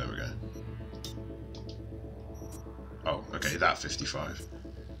 yeah, there we go. Oh, okay. Okay, that 55.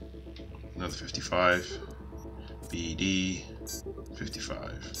 Another 55. BD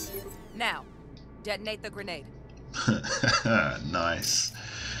 55. Now, detonate the grenade. Nice.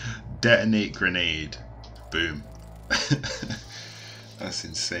 Detonate grenade. Boom. That's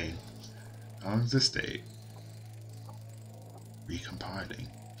insane. How long does this take? Recompiling.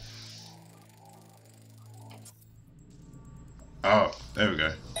 Oh, there we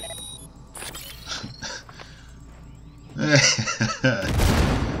go.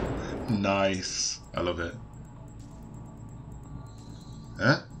 Nice. I love it.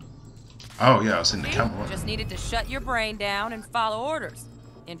 Huh? Oh yeah, I was in the camera. Just needed to shut your brain down and follow orders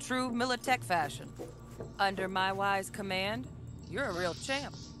in true Militech fashion. Under my wise command, you're a real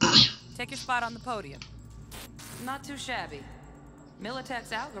champ. Take your spot on the podium. Not too shabby.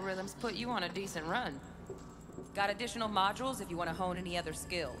 Militech's algorithms put you on a decent run. Got additional modules if you want to hone any other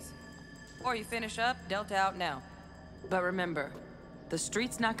skills. Or you finish up, Delta out now. But remember, the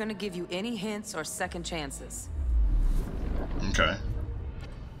street's not gonna give you any hints or second chances. Okay.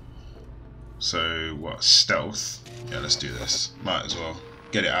 So, what, stealth? Yeah, let's do this. Might as well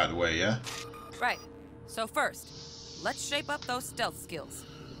get it out of the way, yeah? Right. So first, let's shape up those stealth skills.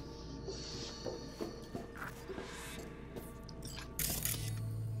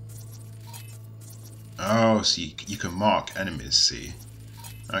 Oh, so you can mark enemies, see?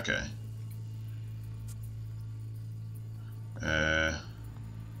 Okay.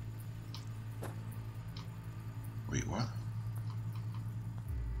 Wait, what?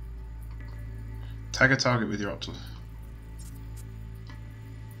 Tag a target with your optical.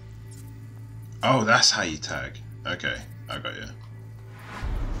 Oh, that's how you tag. Okay, I got you.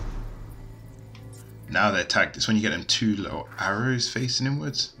 Now they're tagged. It's when you get them two little arrows facing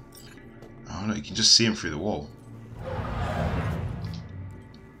inwards. Oh no, you can just see them through the wall.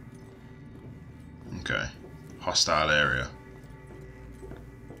 Okay. Hostile area.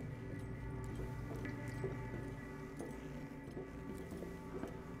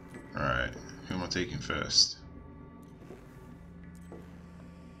 Alright, who am I taking first?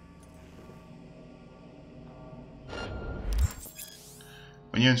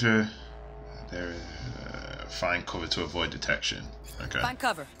 When you enter, there, find cover to avoid detection. Okay. Find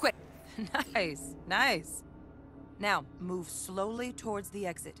cover, quick. Nice, nice. Now, move slowly towards the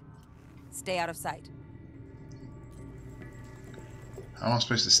exit. Stay out of sight. How am I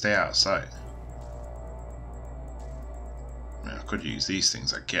supposed to stay out of sight? I mean, I could use these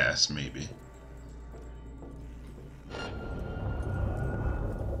things, I guess, maybe.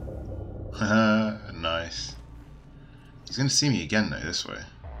 Haha, nice. He's gonna see me again though, this way.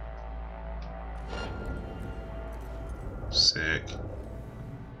 Sick.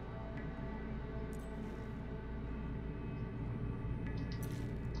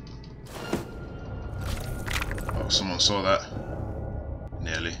 Oh, someone saw that.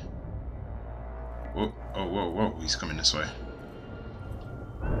 Nearly. Whoa, oh, whoa, whoa, he's coming this way.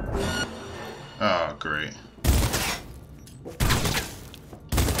 Oh, great.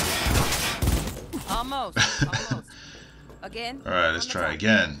 Almost, almost. Again? Alright, let's try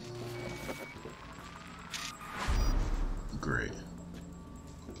again. Great.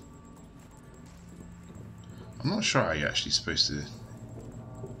 I'm not sure how you're actually supposed to...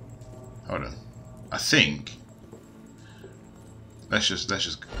 Hold on. I think... Let's just...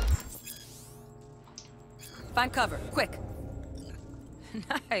 Find cover, quick.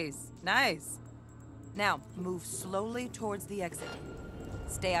 Nice, nice. Now, move slowly towards the exit.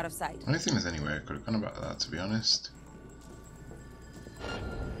 Stay out of sight. I don't think there's any way I could have gone about that, to be honest.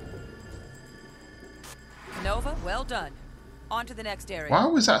 Nova, well done. On to the next area. Why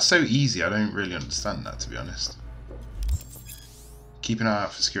was that so easy? I don't really understand that, to be honest. Keep an eye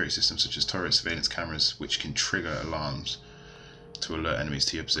out for security systems such as turret surveillance cameras, which can trigger alarms to alert enemies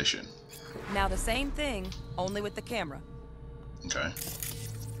to your position. Now the same thing, only with the camera. Okay.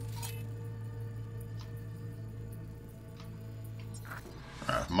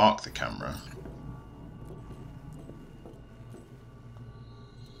 Alright, I've marked the camera.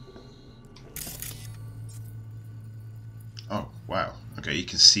 Oh, wow. Okay, you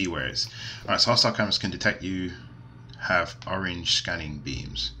can see where it's... Alright, so hostile cameras can detect you have orange scanning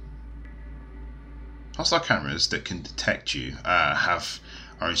beams. Hostile cameras that can detect you have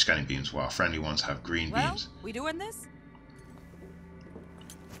orange scanning beams, while friendly ones have green beams. We doing this?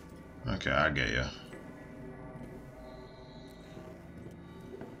 Okay, I get you.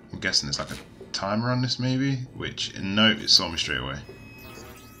 I'm guessing there's like a timer on this, maybe? Which, no, it saw me straight away.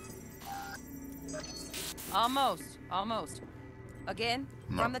 Almost, almost. Again,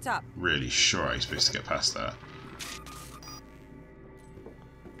 from the top. Really sure I'm supposed to get past that.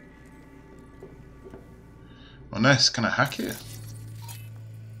 Unless, can I hack it?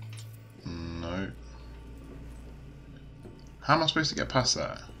 No. How am I supposed to get past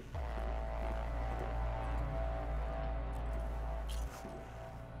that?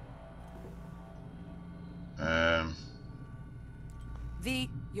 V,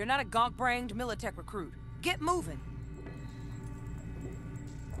 you're not a gonk-brained Militech recruit. Get moving.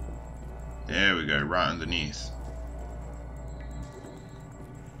 There we go, right underneath.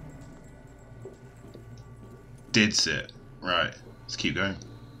 Did sit. Right, let's keep going.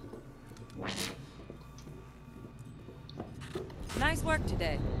 Nice work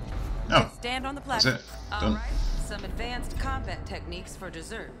today. Oh, stand on the that's platform. it. Done. All right, some advanced combat techniques for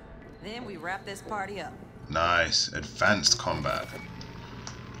dessert. Then we wrap this party up. Nice, advanced combat.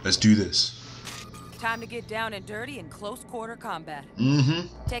 Let's do this. Time to get down and dirty in close quarter combat. Mm-hmm.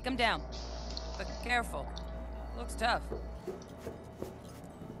 Take him down. But careful. Looks tough.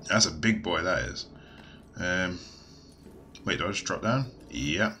 That's a big boy, that is. Wait, do I just drop down?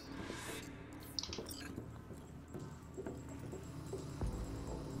 Yeah.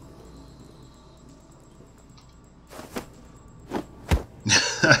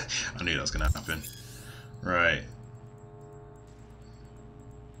 I knew that was gonna happen. Right.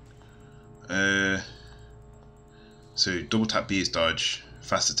 So double tap B is dodge,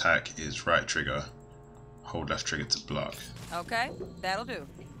 fast attack is right trigger, hold left trigger to block. Okay, that'll do.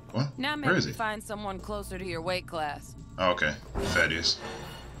 What? Now Where is maybe he? find someone closer to your weight class. Oh, okay. Fair dues.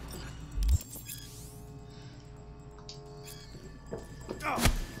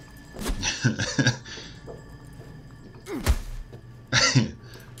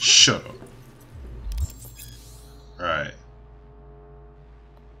 Shut up. Right.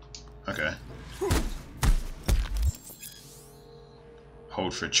 Okay.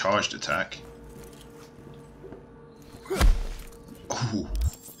 Hold for a charged attack. Ooh.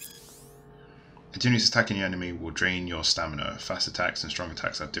 Continuous attacking the enemy will drain your stamina. Fast attacks and strong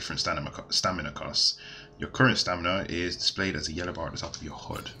attacks have different stamina costs. Your current stamina is displayed as a yellow bar at the top of your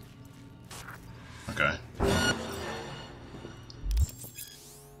HUD. Okay.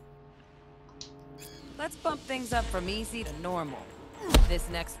 Let's bump things up from easy to normal. This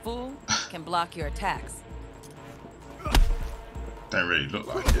next fool can block your attacks. Don't really look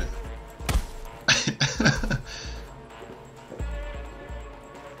like it.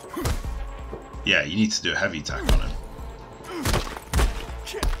 Yeah, you need to do a heavy attack on him.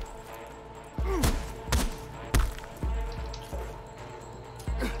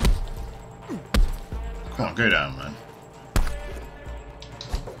 Come on, go down, man.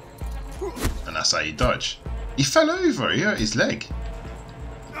 And that's how you dodge. He fell over, he hurt his leg.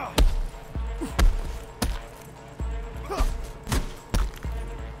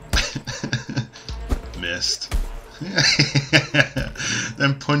 Missed.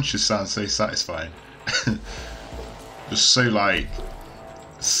 Them punches sound so satisfying. Just so like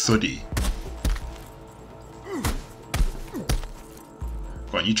thuddy.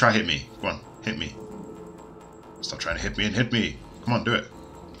 Go on, you try hit me. Go on, hit me. Stop trying to hit me and hit me. Come on, do it.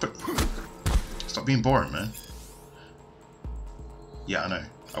 Stop being boring, man. Yeah, I know.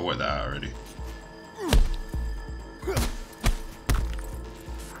 I worked that out already.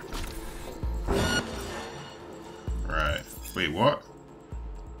 Right. Wait, what?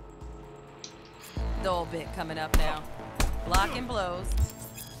 Dull bit coming up now. Blocking blows.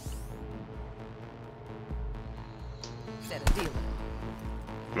 Instead of dealing.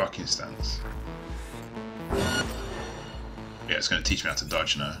 Blocking stance. Yeah, it's going to teach me how to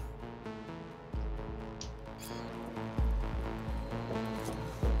dodge now.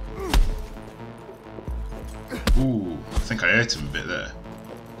 Ooh, I think I hurt him a bit there.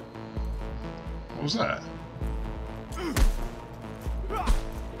 What was that?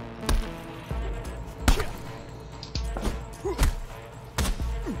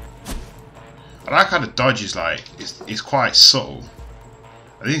 I like how the dodge is like, it's quite subtle.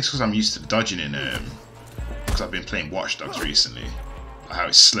 I think it's because I'm used to dodging in, because I've been playing Watch Dogs recently. Like how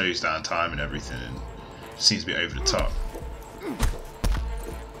it slows down time and everything, and seems to be over the top.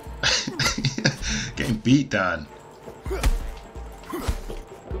 Getting beat down.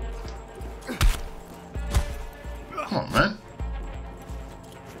 Come on, man.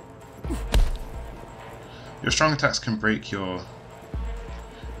 Your strong attacks can break your...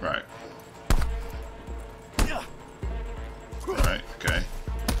 Right. Right, okay.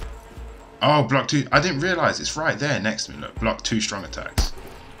 Oh, block 2. I didn't realise it's right there next to me. Look, block 2 strong attacks.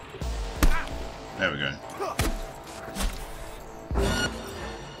 There we go.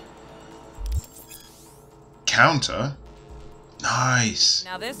 Counter? Nice.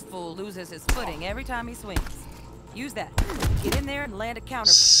 Now this fool loses his footing every time he swings. Use that. Get in there and land a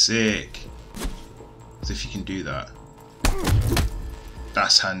counter. Sick. So if you can do that,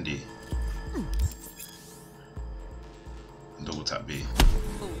 that's handy. Double tap B.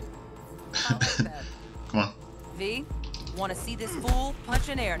 Come on. V, want to see this fool punch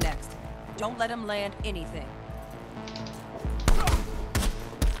in air next. Don't let him land anything.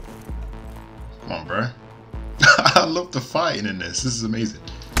 Come on, bro. I love the fighting in this. This is amazing.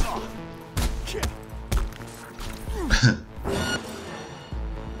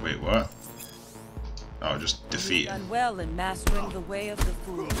 Wait, what? Oh, just defeat him. You've done well in mastering the way of the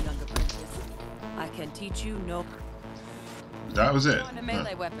fool, young apprentice. I can teach you no. That was it. On to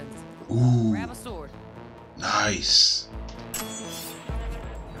melee weapons. Ooh. Grab a sword. Nice.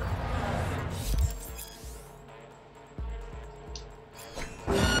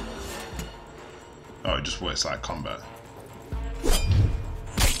 Oh, it just works like combat.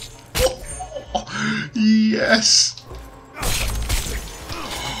 Oh, yes.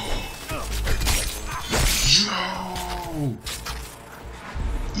 Yo.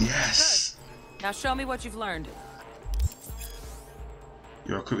 Yes. Good. Now show me what you've learned.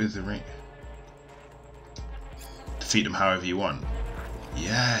 You're equipped with the ring. Defeat them however you want.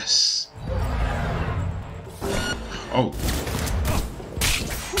 Yes. Oh.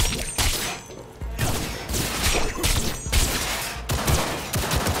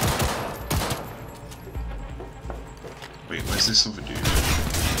 Wait, where's this other dude?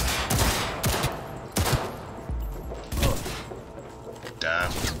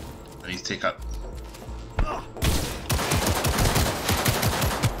 Damn. I need to take out.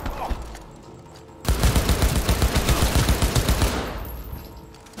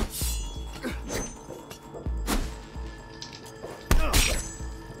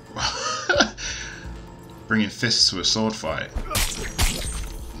 Bringing fists to a sword fight.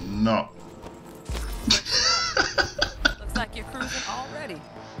 Not. Looks like you're cruising already.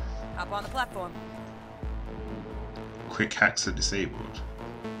 Hop on the platform. Quick hacks are disabled.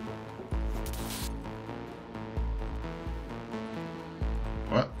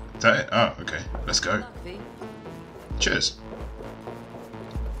 What? Is that it? Oh, okay. Let's go. Cheers.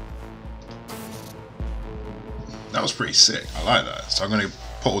 That was pretty sick. I like that. So I'm going to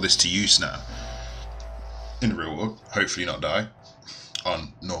put all this to use now. In the real world, hopefully not die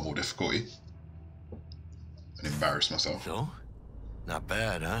on normal difficulty and embarrass myself. So, not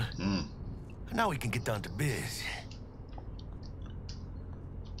bad, huh? Now we can get down to biz.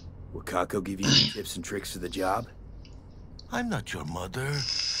 Will Kako give you any tips and tricks for the job? I'm not your mother.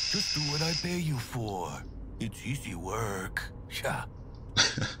 Just do what I pay you for. It's easy work. Yeah.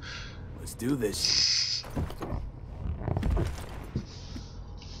 Let's do this.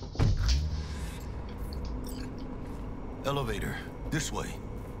 Elevator, this way.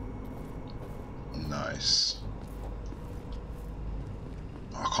 Nice.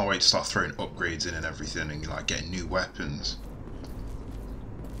 I can't wait to start throwing upgrades in and everything and like getting new weapons.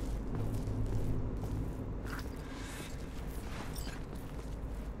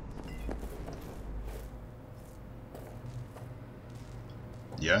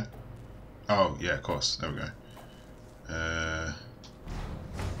 Yeah? Oh, yeah, of course. There we go.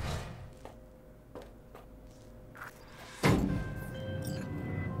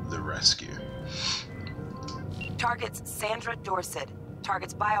 The rescue. Target's Sandra Dorset.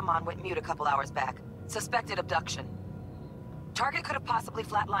 Target's biomon went mute a couple hours back. Suspected abduction. Target could have possibly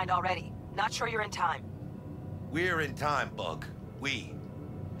flatlined already. Not sure you're in time. We're in time, Bug. We.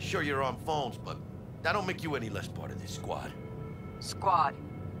 Sure you're on phones, but that don't make you any less part of this squad. Squad.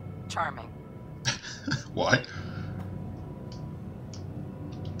 Charming. Why?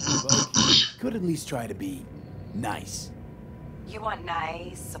 Well, could at least try to be nice. You want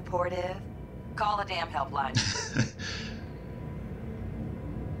nice, supportive? Call a damn helpline.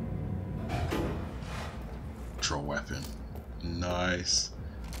 Draw weapon. Nice.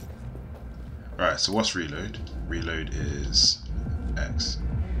 Right, so what's reload? Reload is X.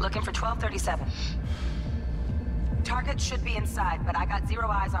 Looking for 1237. Target should be inside, but I got 0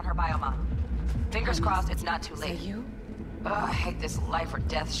 eyes on her biomon. Fingers crossed it's not too late. You? Oh, I hate this life or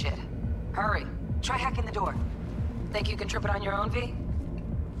death shit. Hurry. Try hacking the door. Think you can trip it on your own, V?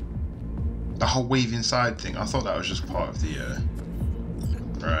 The whole wave inside thing, I thought that was just part of the,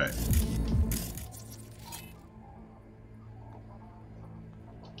 Right.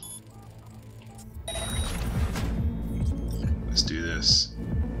 Let's do this.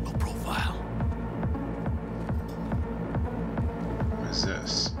 No profile. Where's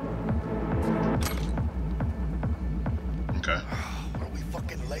this? Okay. Are we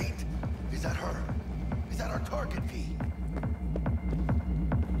fucking late? Is that her? Is that our target, V?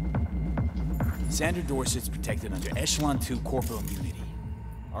 Sandra Dorset's protected under Echelon 2 corporal immunity.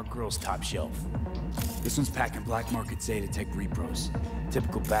 Our Our girl's top shelf. This one's packing black market Zetatech repros.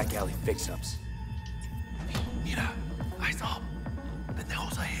 Typical back alley fix-ups. Mira, eyes up.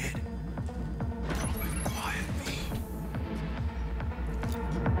 Pendejos ahead. Quiet,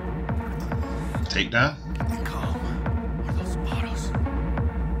 Takedown. Calm. Or those paros.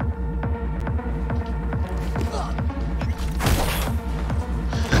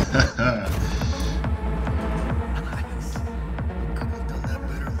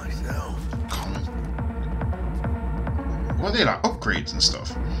 What are they like? Upgrades and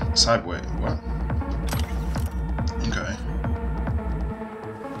stuff? Sideway, what? Okay.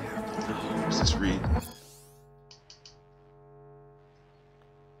 What's this read?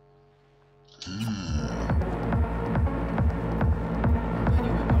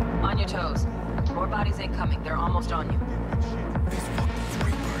 On your toes. More bodies ain't coming. They're almost on you. These fucking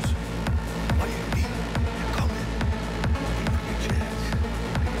reapers. Why you be? They're coming.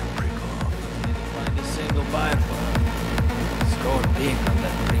 Break off. Find a single buyer for her. Score big on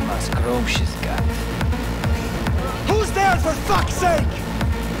that Primas chrome she's got. Who's there, for fuck's sake?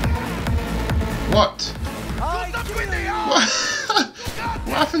 What? What?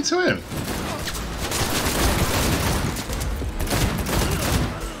 What happened to him?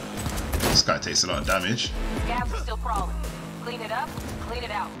 This guy takes a lot of damage. Gas is still crawling. Clean it up, clean it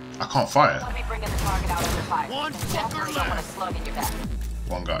out. I can't fire. Want to be bringing the target out under fire. One fucker left. Don't want a slug in your back.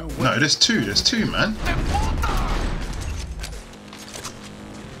 One guy. No, there's two. There's two, man.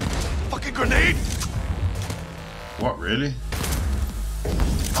 Fucking grenade! What, really?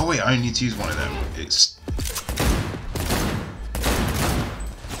 Oh wait, I only need to use one of them. It's...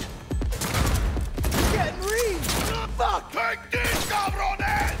 Getting read! Fuck! Take this,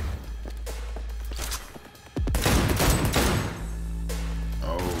 cabrones!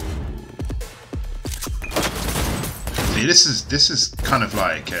 Oh. See, this is kind of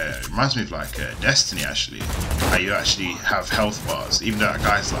like reminds me of like Destiny actually. How you actually have health bars, even though that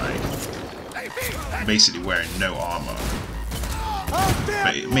guy's like basically wearing no armor.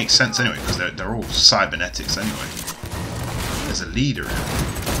 But it makes sense anyway because they're all cybernetics anyway. There's a leader in it.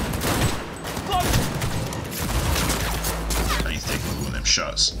 I need to take one of them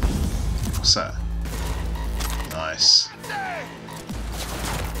shots. What's that? Nice.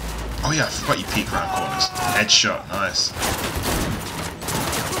 Oh yeah, I forgot you peek around corners. Headshot, nice.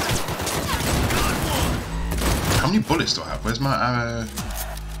 How many bullets do I have? Where's my ammo?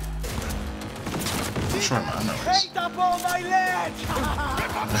 I'm sure my ammo is.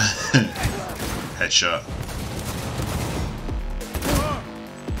 Headshot.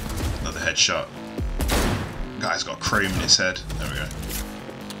 Another headshot. Guy's got chrome in his head. There we go.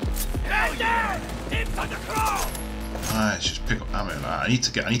 Nice, just pick up ammo. I need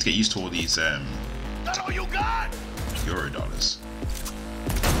to get used to all these Euro dollars.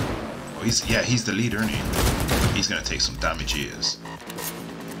 Oh, he's the leader, isn't he? He's gonna take some damage. He is.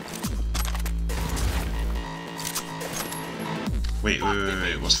 Wait,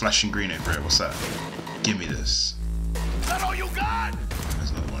 what's flashing green over here? What's that? Give me this. Is that all you got? There's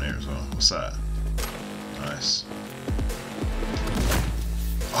another one here as well. What's that? Nice.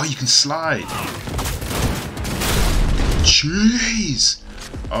 Oh, you can slide. Jeez.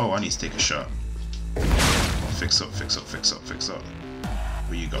 Oh, I need to take a shot. Oh, fix up, fix up, fix up, fix up.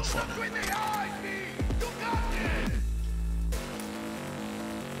 What you got for me?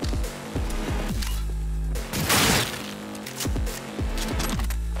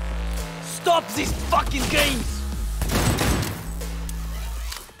 Stop these fucking games!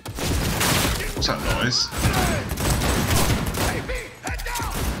 What's that noise?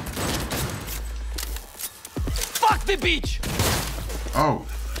 Fuck the beach! Oh.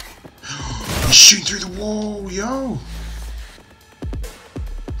 He's shooting through the wall, yo!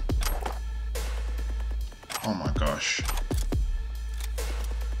 Oh my gosh.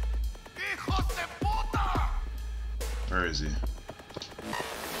 Where is he?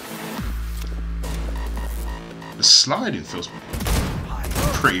 The sliding feels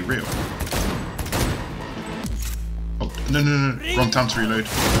pretty real. Oh, no, no, no. Wrong time to reload.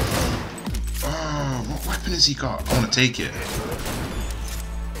 Oh, what weapon has he got? I want to take it.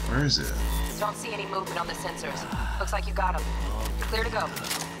 Where is it? Don't see any movement on the sensors. Looks like you got him. You're clear to go.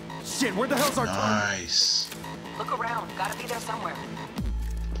 Shit, where the hell's our target? Nice. Look around. Gotta be there somewhere.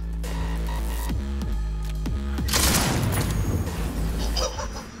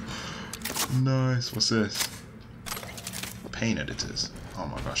 Nice. What's this? Paint editors. Oh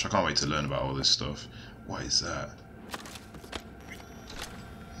my gosh, I can't wait to learn about all this stuff. What is that?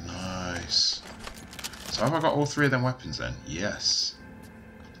 Nice. So have I got all three of them weapons then? Yes.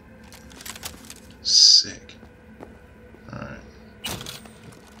 Sick. Alright.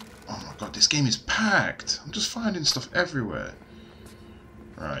 God, this game is packed. I'm just finding stuff everywhere.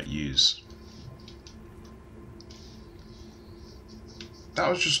 Right, use. That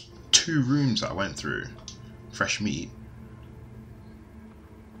was just 2 rooms that I went through. Fresh meat.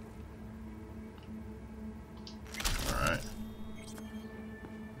 Alright.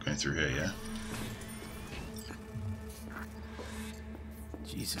 Going through here, yeah?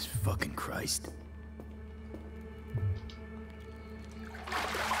 Jesus fucking Christ.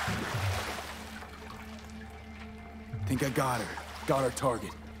 Think I got her. Got our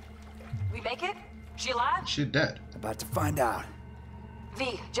target. We make it? She alive? She's dead. About to find out.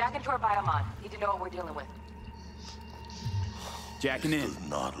 V, jack into her biomon. Need to know what we're dealing with. Jacking in. Does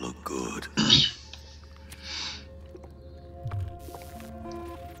not look good.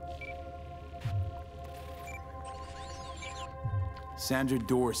 Sandra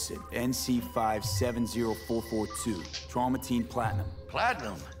Dorset, NC570442. Traumatine Platinum.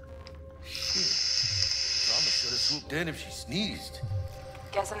 Platinum? Shit. Trauma should have swooped in if she sneezed.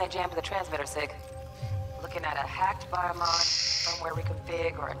 Guessing they jammed the transmitter, Sig. Looking at a hacked biomon, firmware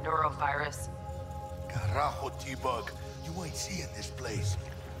reconfig, or a neurovirus. Carajo, T-Bug. You ain't seeing this place.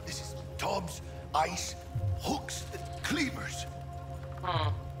 This is tubs, ice, hooks, and cleavers.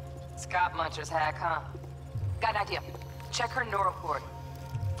 Scott Muncher's hack, huh? Got an idea. Check her neural cord.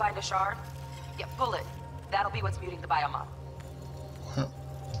 Find a shard? Yeah, pull it. That'll be what's muting the biomon.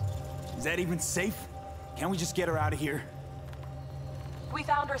 Is that even safe? Can't we just get her out of here? We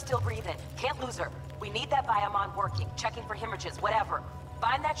found her still breathing. Can't lose her. We need that biomon working, checking for hemorrhages, whatever.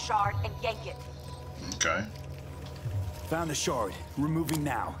 Find that shard and yank it. Okay. Found the shard. Removing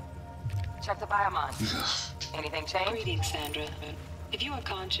now. Check the biomon. Anything change? Greetings, Sandra. If you are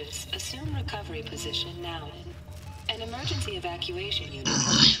conscious, assume recovery position now. An emergency evacuation unit has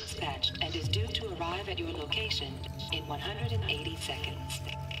been dispatched and is due to arrive at your location in 180 seconds.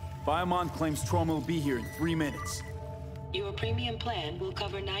 Biomon claims trauma will be here in 3 minutes. Your premium plan will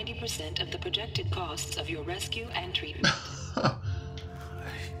cover 90% of the projected costs of your rescue and treatment.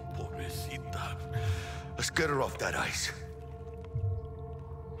 Pobrecita. Let's get her off that ice.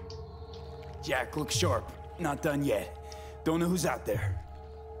 Jack, look sharp. Not done yet. Don't know who's out there.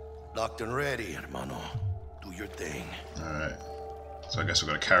 Locked and ready, hermano. Do your thing. Alright. So I guess we've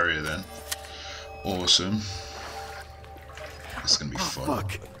got a carrier then. Awesome. This is gonna be fun.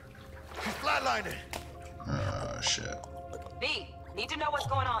 Fuck. She's flatlining. Oh shit. V, need to know what's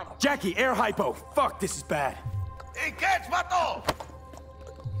going on. Jackie, air hypo. Fuck, this is bad. Hey, catch, vato!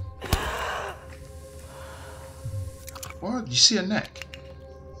 What? You see a neck?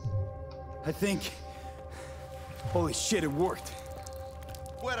 I think... Holy shit, it worked.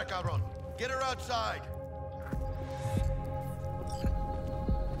 Fuera, cabrón. Get her outside.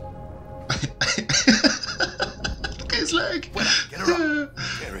 Look at his leg. Fuera, get her up.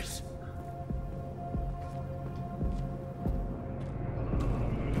 Paris.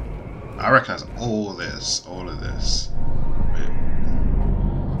 I recognize all this, all of this. Wait.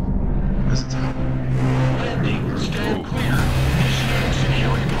 Where's it at? Landing, stand clear. Initiate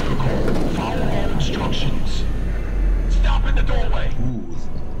security protocol. Follow all instructions. Stop in the doorway. Ooh.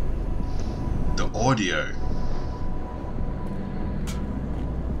 The audio.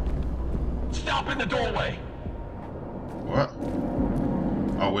 Stop in the doorway. What?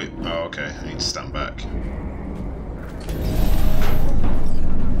 Oh wait. Oh okay. I need to stand back.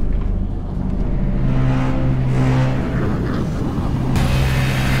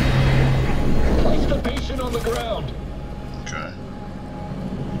 Place the patient on the ground. Okay.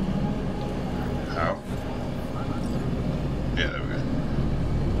 How? Yeah, there we go.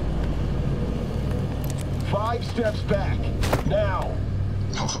 5 steps back. Now.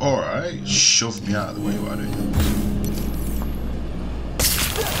 Oh, alright. Shove me out of the way, why don't you?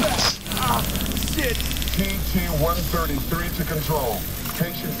 Shit! TT-133 to control.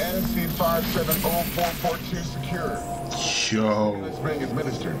 Patient NC570442 secure. Yo. It's being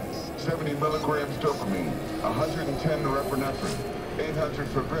administered. 70 milligrams dopamine, 110 norepinephrine, 800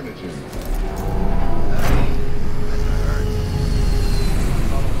 fibrinogen.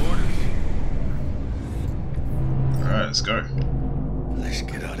 Alright, let's go. Let's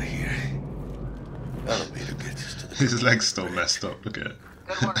get out of here. Elevator gets us to the... His leg's still messed up, look at it.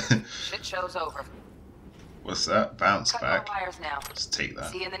 Good work. Shit show's over. What's that? Bounce Cut back. more wires now. Let's take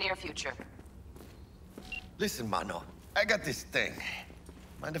that. See you in the near future. Listen, mano. I got this thing.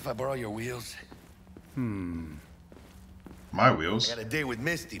 Mind if I borrow your wheels? My wheels? I got a day with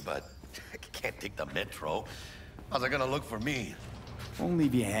Misty, but I can't take the metro. How's it gonna look for me? Won't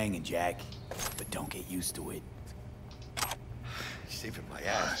leave you hanging, Jack. But don't get used to it. Saving my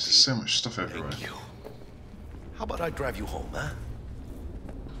There's ass. so much stuff everywhere. Thank you. How about I drive you home, huh?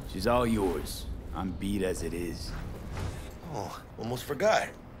 She's all yours. I'm beat as it is. Oh, almost forgot.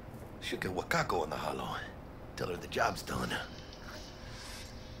 Should get Wakako on the holo. Tell her the job's done.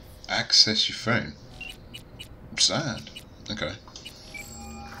 Access your phone. Sad. Okay.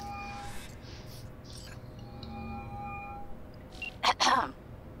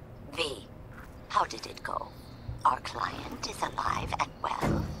 V, how did it go? Our client is alive and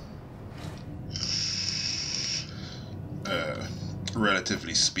well?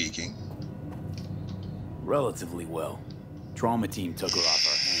 Relatively speaking. Relatively well. Trauma team took her off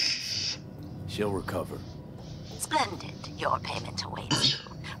our hands. She'll recover. Splendid. Your payment awaits you.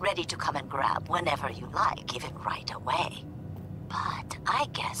 Ready to come and grab whenever you like, even right away. But I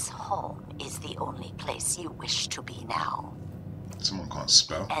guess home is the only place you wish to be now. Someone can't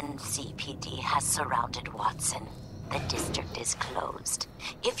spell. NCPD has surrounded Watson. The district is closed.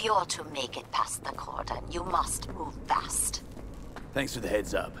 If you're to make it past the cordon, you must move fast. Thanks for the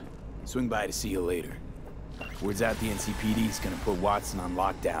heads up. Swing by to see you later. Word's out the NCPD's gonna put Watson on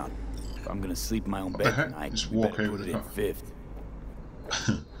lockdown. If I'm gonna sleep in my own bed tonight, just we walk better over put the it in top. 5th.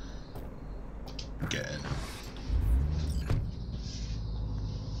 Get in.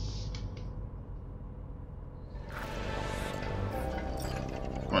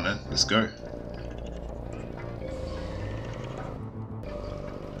 Come on then, let's go.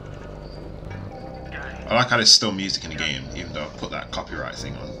 I like how there's still music in the game, even though I put that copyright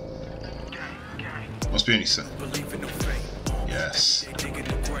thing on. Must be only so. Yes.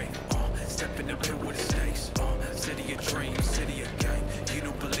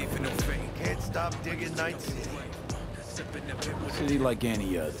 Can't stop digging Night City. City like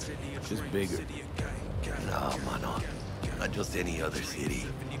any other, just bigger. No, mano. Not just any other city.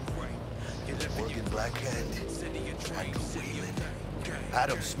 Morgan Blackhand, Michael Whelan,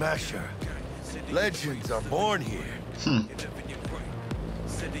 Adam Smasher. Legends are born here.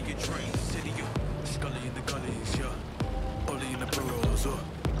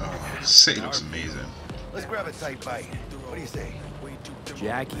 Oh, city looks amazing. Let's grab a tight bite. What do you say?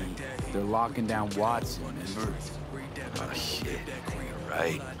 Jackie, they're locking down Watson and Earth. Oh shit. You're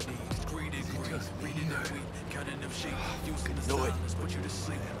right. Is it just me or... No, it.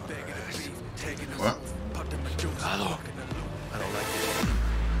 What? Hello. I don't like this.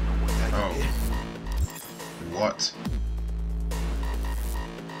 Oh. What?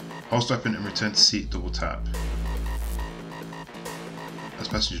 Hold weapon and return to seat, double tap. As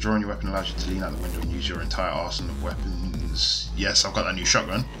passenger, drawing your weapon allows you to lean out the window and use your entire arsenal of weapons. Yes, I've got that new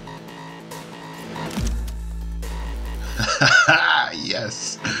shotgun.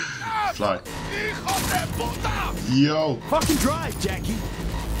 Yes. Fly. Yo. Fucking drive, Jackie.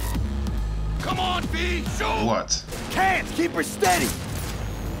 Come on, B. Shoot. What? Can't keep her steady.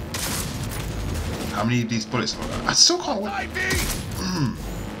 How many of these bullets have I got? I still can't win.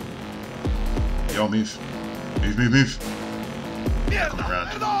 Yo, move. Move, move, move. Coming around.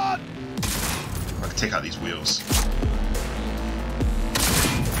 I can take out these wheels.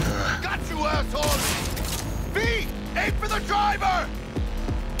 Got you, asshole! B! Aim for the driver!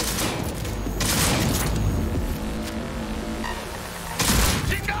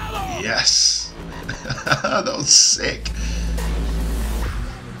 Yes! That was sick.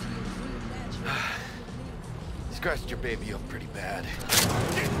 Scratched your baby up pretty bad.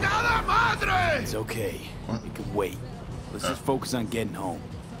 It's okay. What? We can wait. Let's just focus on getting home.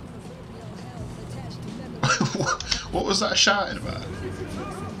 What was that shouting about?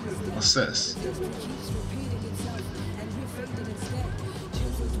 What's this?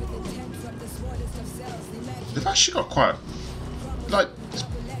 They've actually got quite, like,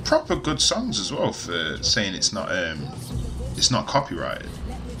 proper good songs as well for saying it's not copyrighted.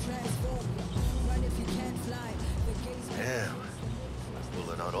 Damn.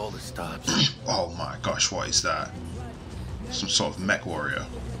 Pulling out all the stops. Oh my gosh, what is that? Some sort of mech warrior.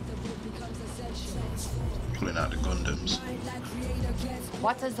 Pulling out the Gundams.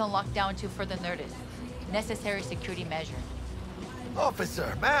 Watson's on lockdown to further notice. Necessary security measure.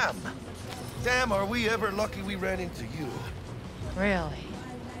 Officer, ma'am. Damn, are we ever lucky we ran into you. Really?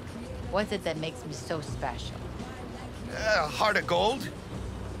 What's it that makes me so special? Heart of gold.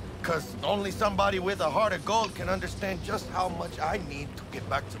 Cause only somebody with a heart of gold can understand just how much I need to get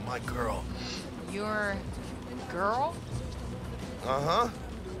back to my girl. Your girl? Uh-huh.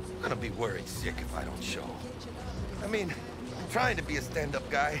 I'm gonna be worried sick if I don't show. I mean, I'm trying to be a stand-up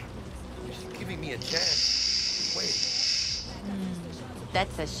guy. She's giving me a chance. Wait.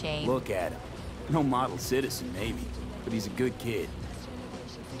 That's a shame. Look at him. No model citizen, maybe, but he's a good kid.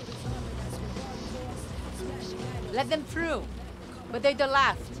 Let them through. But they're the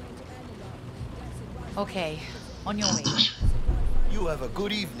last. Okay, on your way. You have a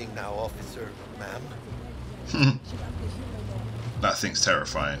good evening now, officer, ma'am. That thing's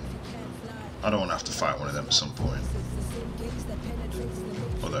terrifying. I don't want to have to fight one of them at some point.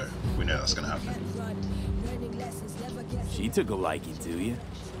 Although, we know that's going to happen. She took a liking to you.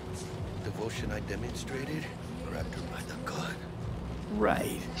 Devotion I demonstrated, grabbed her by the gut.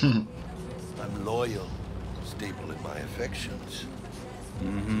 Right. I'm loyal, stable in my affections.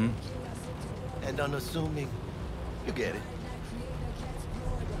 Mm-hmm. And unassuming. You get it.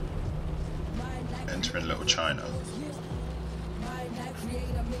 Entering Little China.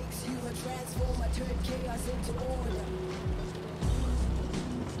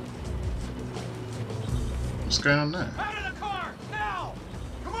 What's going on there? Out of the car, now!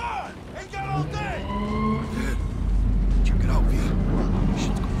 Come on! Ain't got all day! Check it out, V.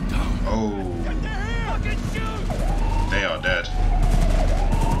 Shit's going down. Oh. Get their hands! Fucking shoot! They are dead.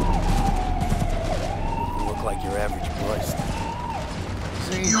 You look like your average bust.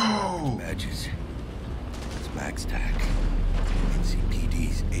 Yo! Badges. It's Max Tac.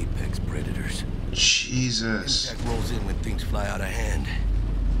 NCPD's apex predators. Jesus. Tac rolls in when things fly out of hand.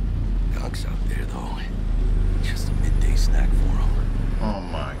 Gonks out there, though. Just a midday snack for him. Oh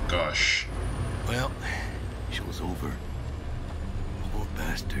my gosh. Well, show's over. Poor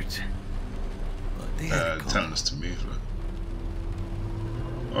bastards. But they had to telling us to move. Look.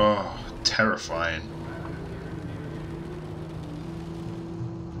 Oh, terrifying.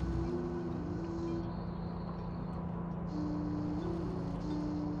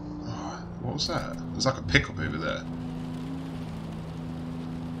 Oh, what was that? There's like a pickup over there.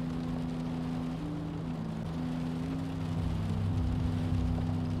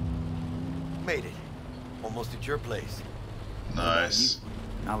 Made it. Almost at your place. Nice.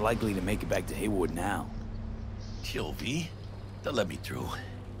 Not likely to make it back to Haywood now. Chill, V. They'll let me through.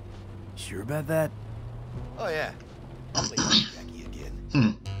 Sure about that? Oh, yeah. I'll play Jackie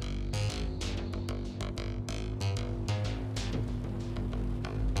again.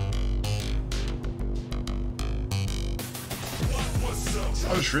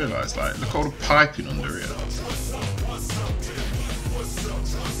 I just realised, like, look at all the piping under here.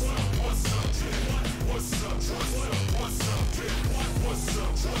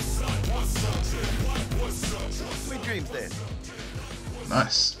 Sweet dreams, then.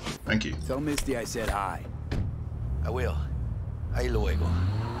 Nice. Thank you. Tell Misty I said hi. I will. Ahí luego.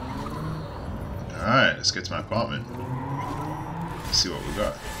 Alright, let's get to my apartment. Let's see what we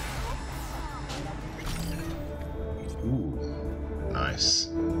got. Ooh. Nice.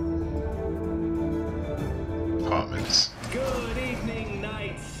 Apartments. Good evening,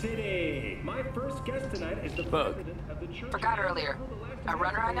 Night City. My first guest tonight is the president of the church. Forgot earlier. A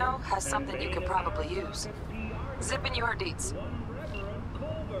runner I know has something you could probably use. Zip in your deets.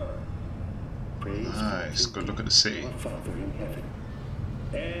 Nice. Good look at the city. Father in heaven.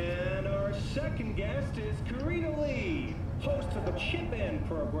 And our second guest is Karina Lee, host of the Chip In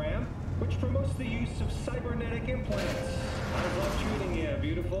program, which promotes the use of cybernetic implants. How's life treating you,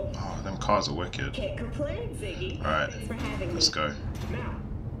 beautiful? Oh, them cars are wicked. Can't complain, Ziggy. Alright, Thanks for having let's me. go. Now,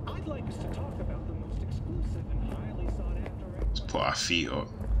 I'd like us to talk about the most exclusive and highly sought after. Let's put our feet up.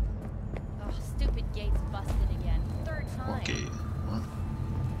 Oh, stupid gate's busted again. Third time. What gate? What?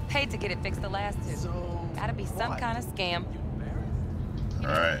 Paid to get it fixed the last two. Gotta be some kind of scam.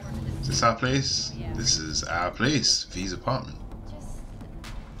 Alright. Is this our place? Yeah. This is our place. V's apartment.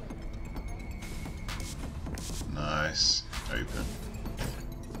 Nice. Open.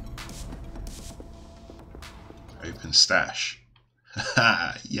 Open stash.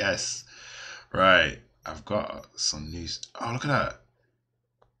 Yes. Right. I've got some news. Oh, look at that.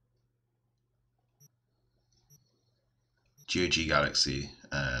 GOG Galaxy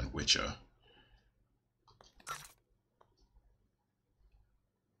and Witcher.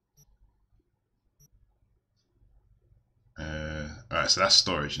 Alright, so that's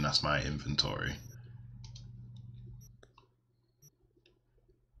storage and that's my inventory.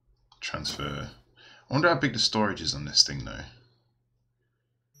 Transfer. I wonder how big the storage is on this thing though.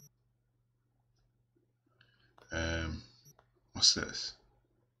 What's this?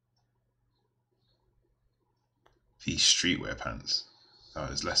 These streetwear pants. Oh,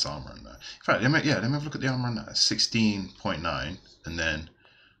 there's less armor on that. In fact, let me have a look at the armor on that. 16.9, and then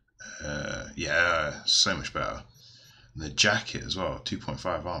yeah, so much better. And the jacket as well,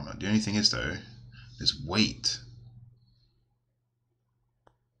 2.5 armor. The only thing is though, there's weight,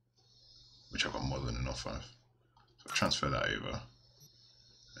 which I've got more than enough of. So I'll transfer that over.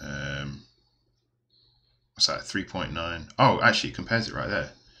 What's that? 3.9. Oh, actually, it compares it right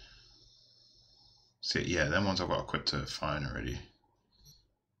there. See, yeah, them ones I've got equipped to fine already.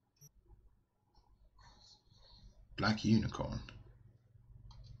 Black unicorn.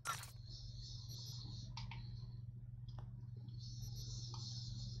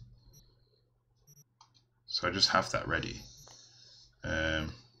 So I just have that ready.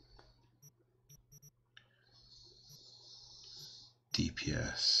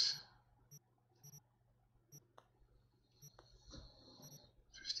 DPS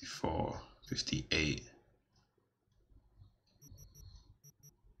 54, 58.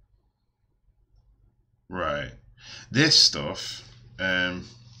 Right. This stuff, right,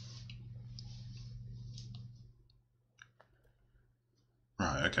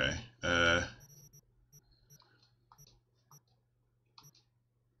 okay.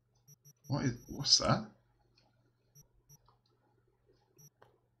 What's that?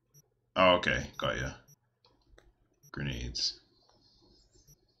 Oh, okay, got ya. Grenades.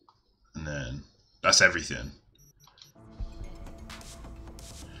 And then that's everything.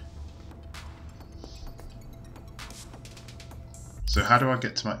 So how do I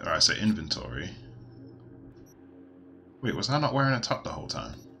get to my... Alright, so inventory. Wait, was I not wearing a top the whole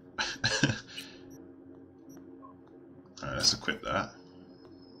time? Alright, let's equip that.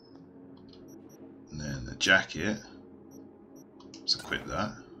 And then the jacket. Let's equip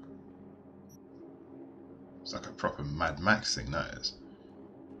that. It's like a proper Mad Max thing, that is.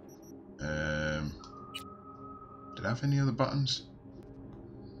 Did I have any other buttons?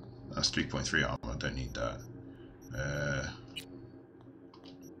 That's 3.3 armor, I don't need that.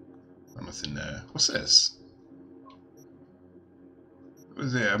 Nothing there. What's this?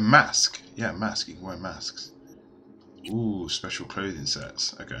 Was it a mask? Yeah, mask. You can wear masks. Ooh, special clothing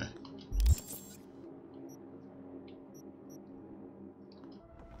sets. Okay.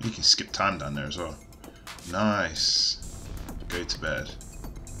 You can skip time down there as well. Nice. Go to bed.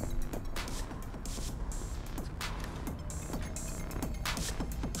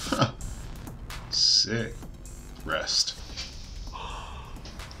 Sick. Rest.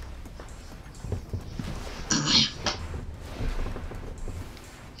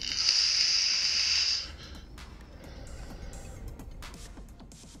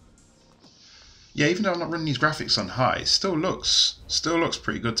 Yeah, even though I'm not running these graphics on high, it still looks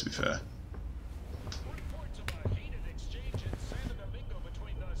pretty good, to be fair.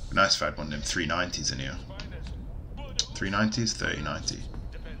 Nice if I had one of them 390s in here. 390s, 3090.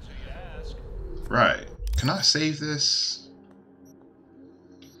 Right, can I save this?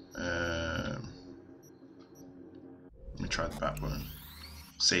 Let me try the back button.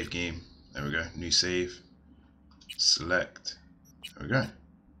 Save game. There we go. New save. Select. There we go.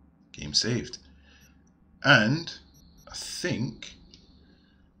 Game saved. And I think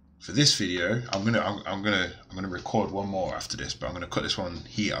for this video, I'm gonna record one more after this, but I'm gonna cut this one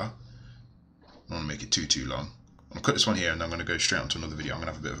here. I don't want to make it too long. I'm gonna cut this one here, and I'm gonna go straight onto another video. I'm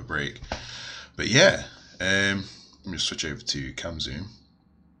gonna have a bit of a break. But yeah, let me just switch over to cam zoom.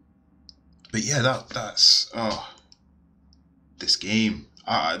 But yeah, that's this game.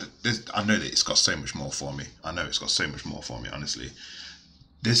 I know that it's got so much more for me. Honestly.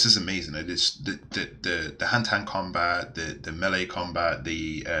 This is amazing. It is the hand-to-hand combat, the melee combat,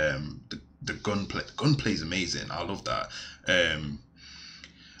 the gunplay. The gunplay is amazing. I love that. I'm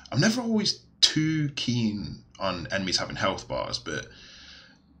never always too keen on enemies having health bars, but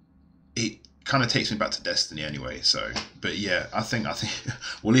it kind of takes me back to Destiny anyway. So, but yeah, I think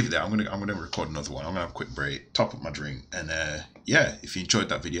we'll leave it there. I'm gonna record another one. I'm gonna have a quick break, top up my drink, and yeah, if you enjoyed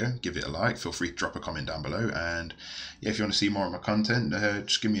that video, give it a like. Feel free to drop a comment down below, and yeah, if you want to see more of my content,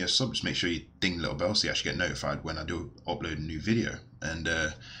 just give me a sub. Just make sure you ding the little bell so you actually get notified when I do upload a new video. And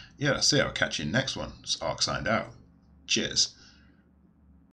yeah, that's it. I'll catch you in the next one. It's Ark signed out. Cheers.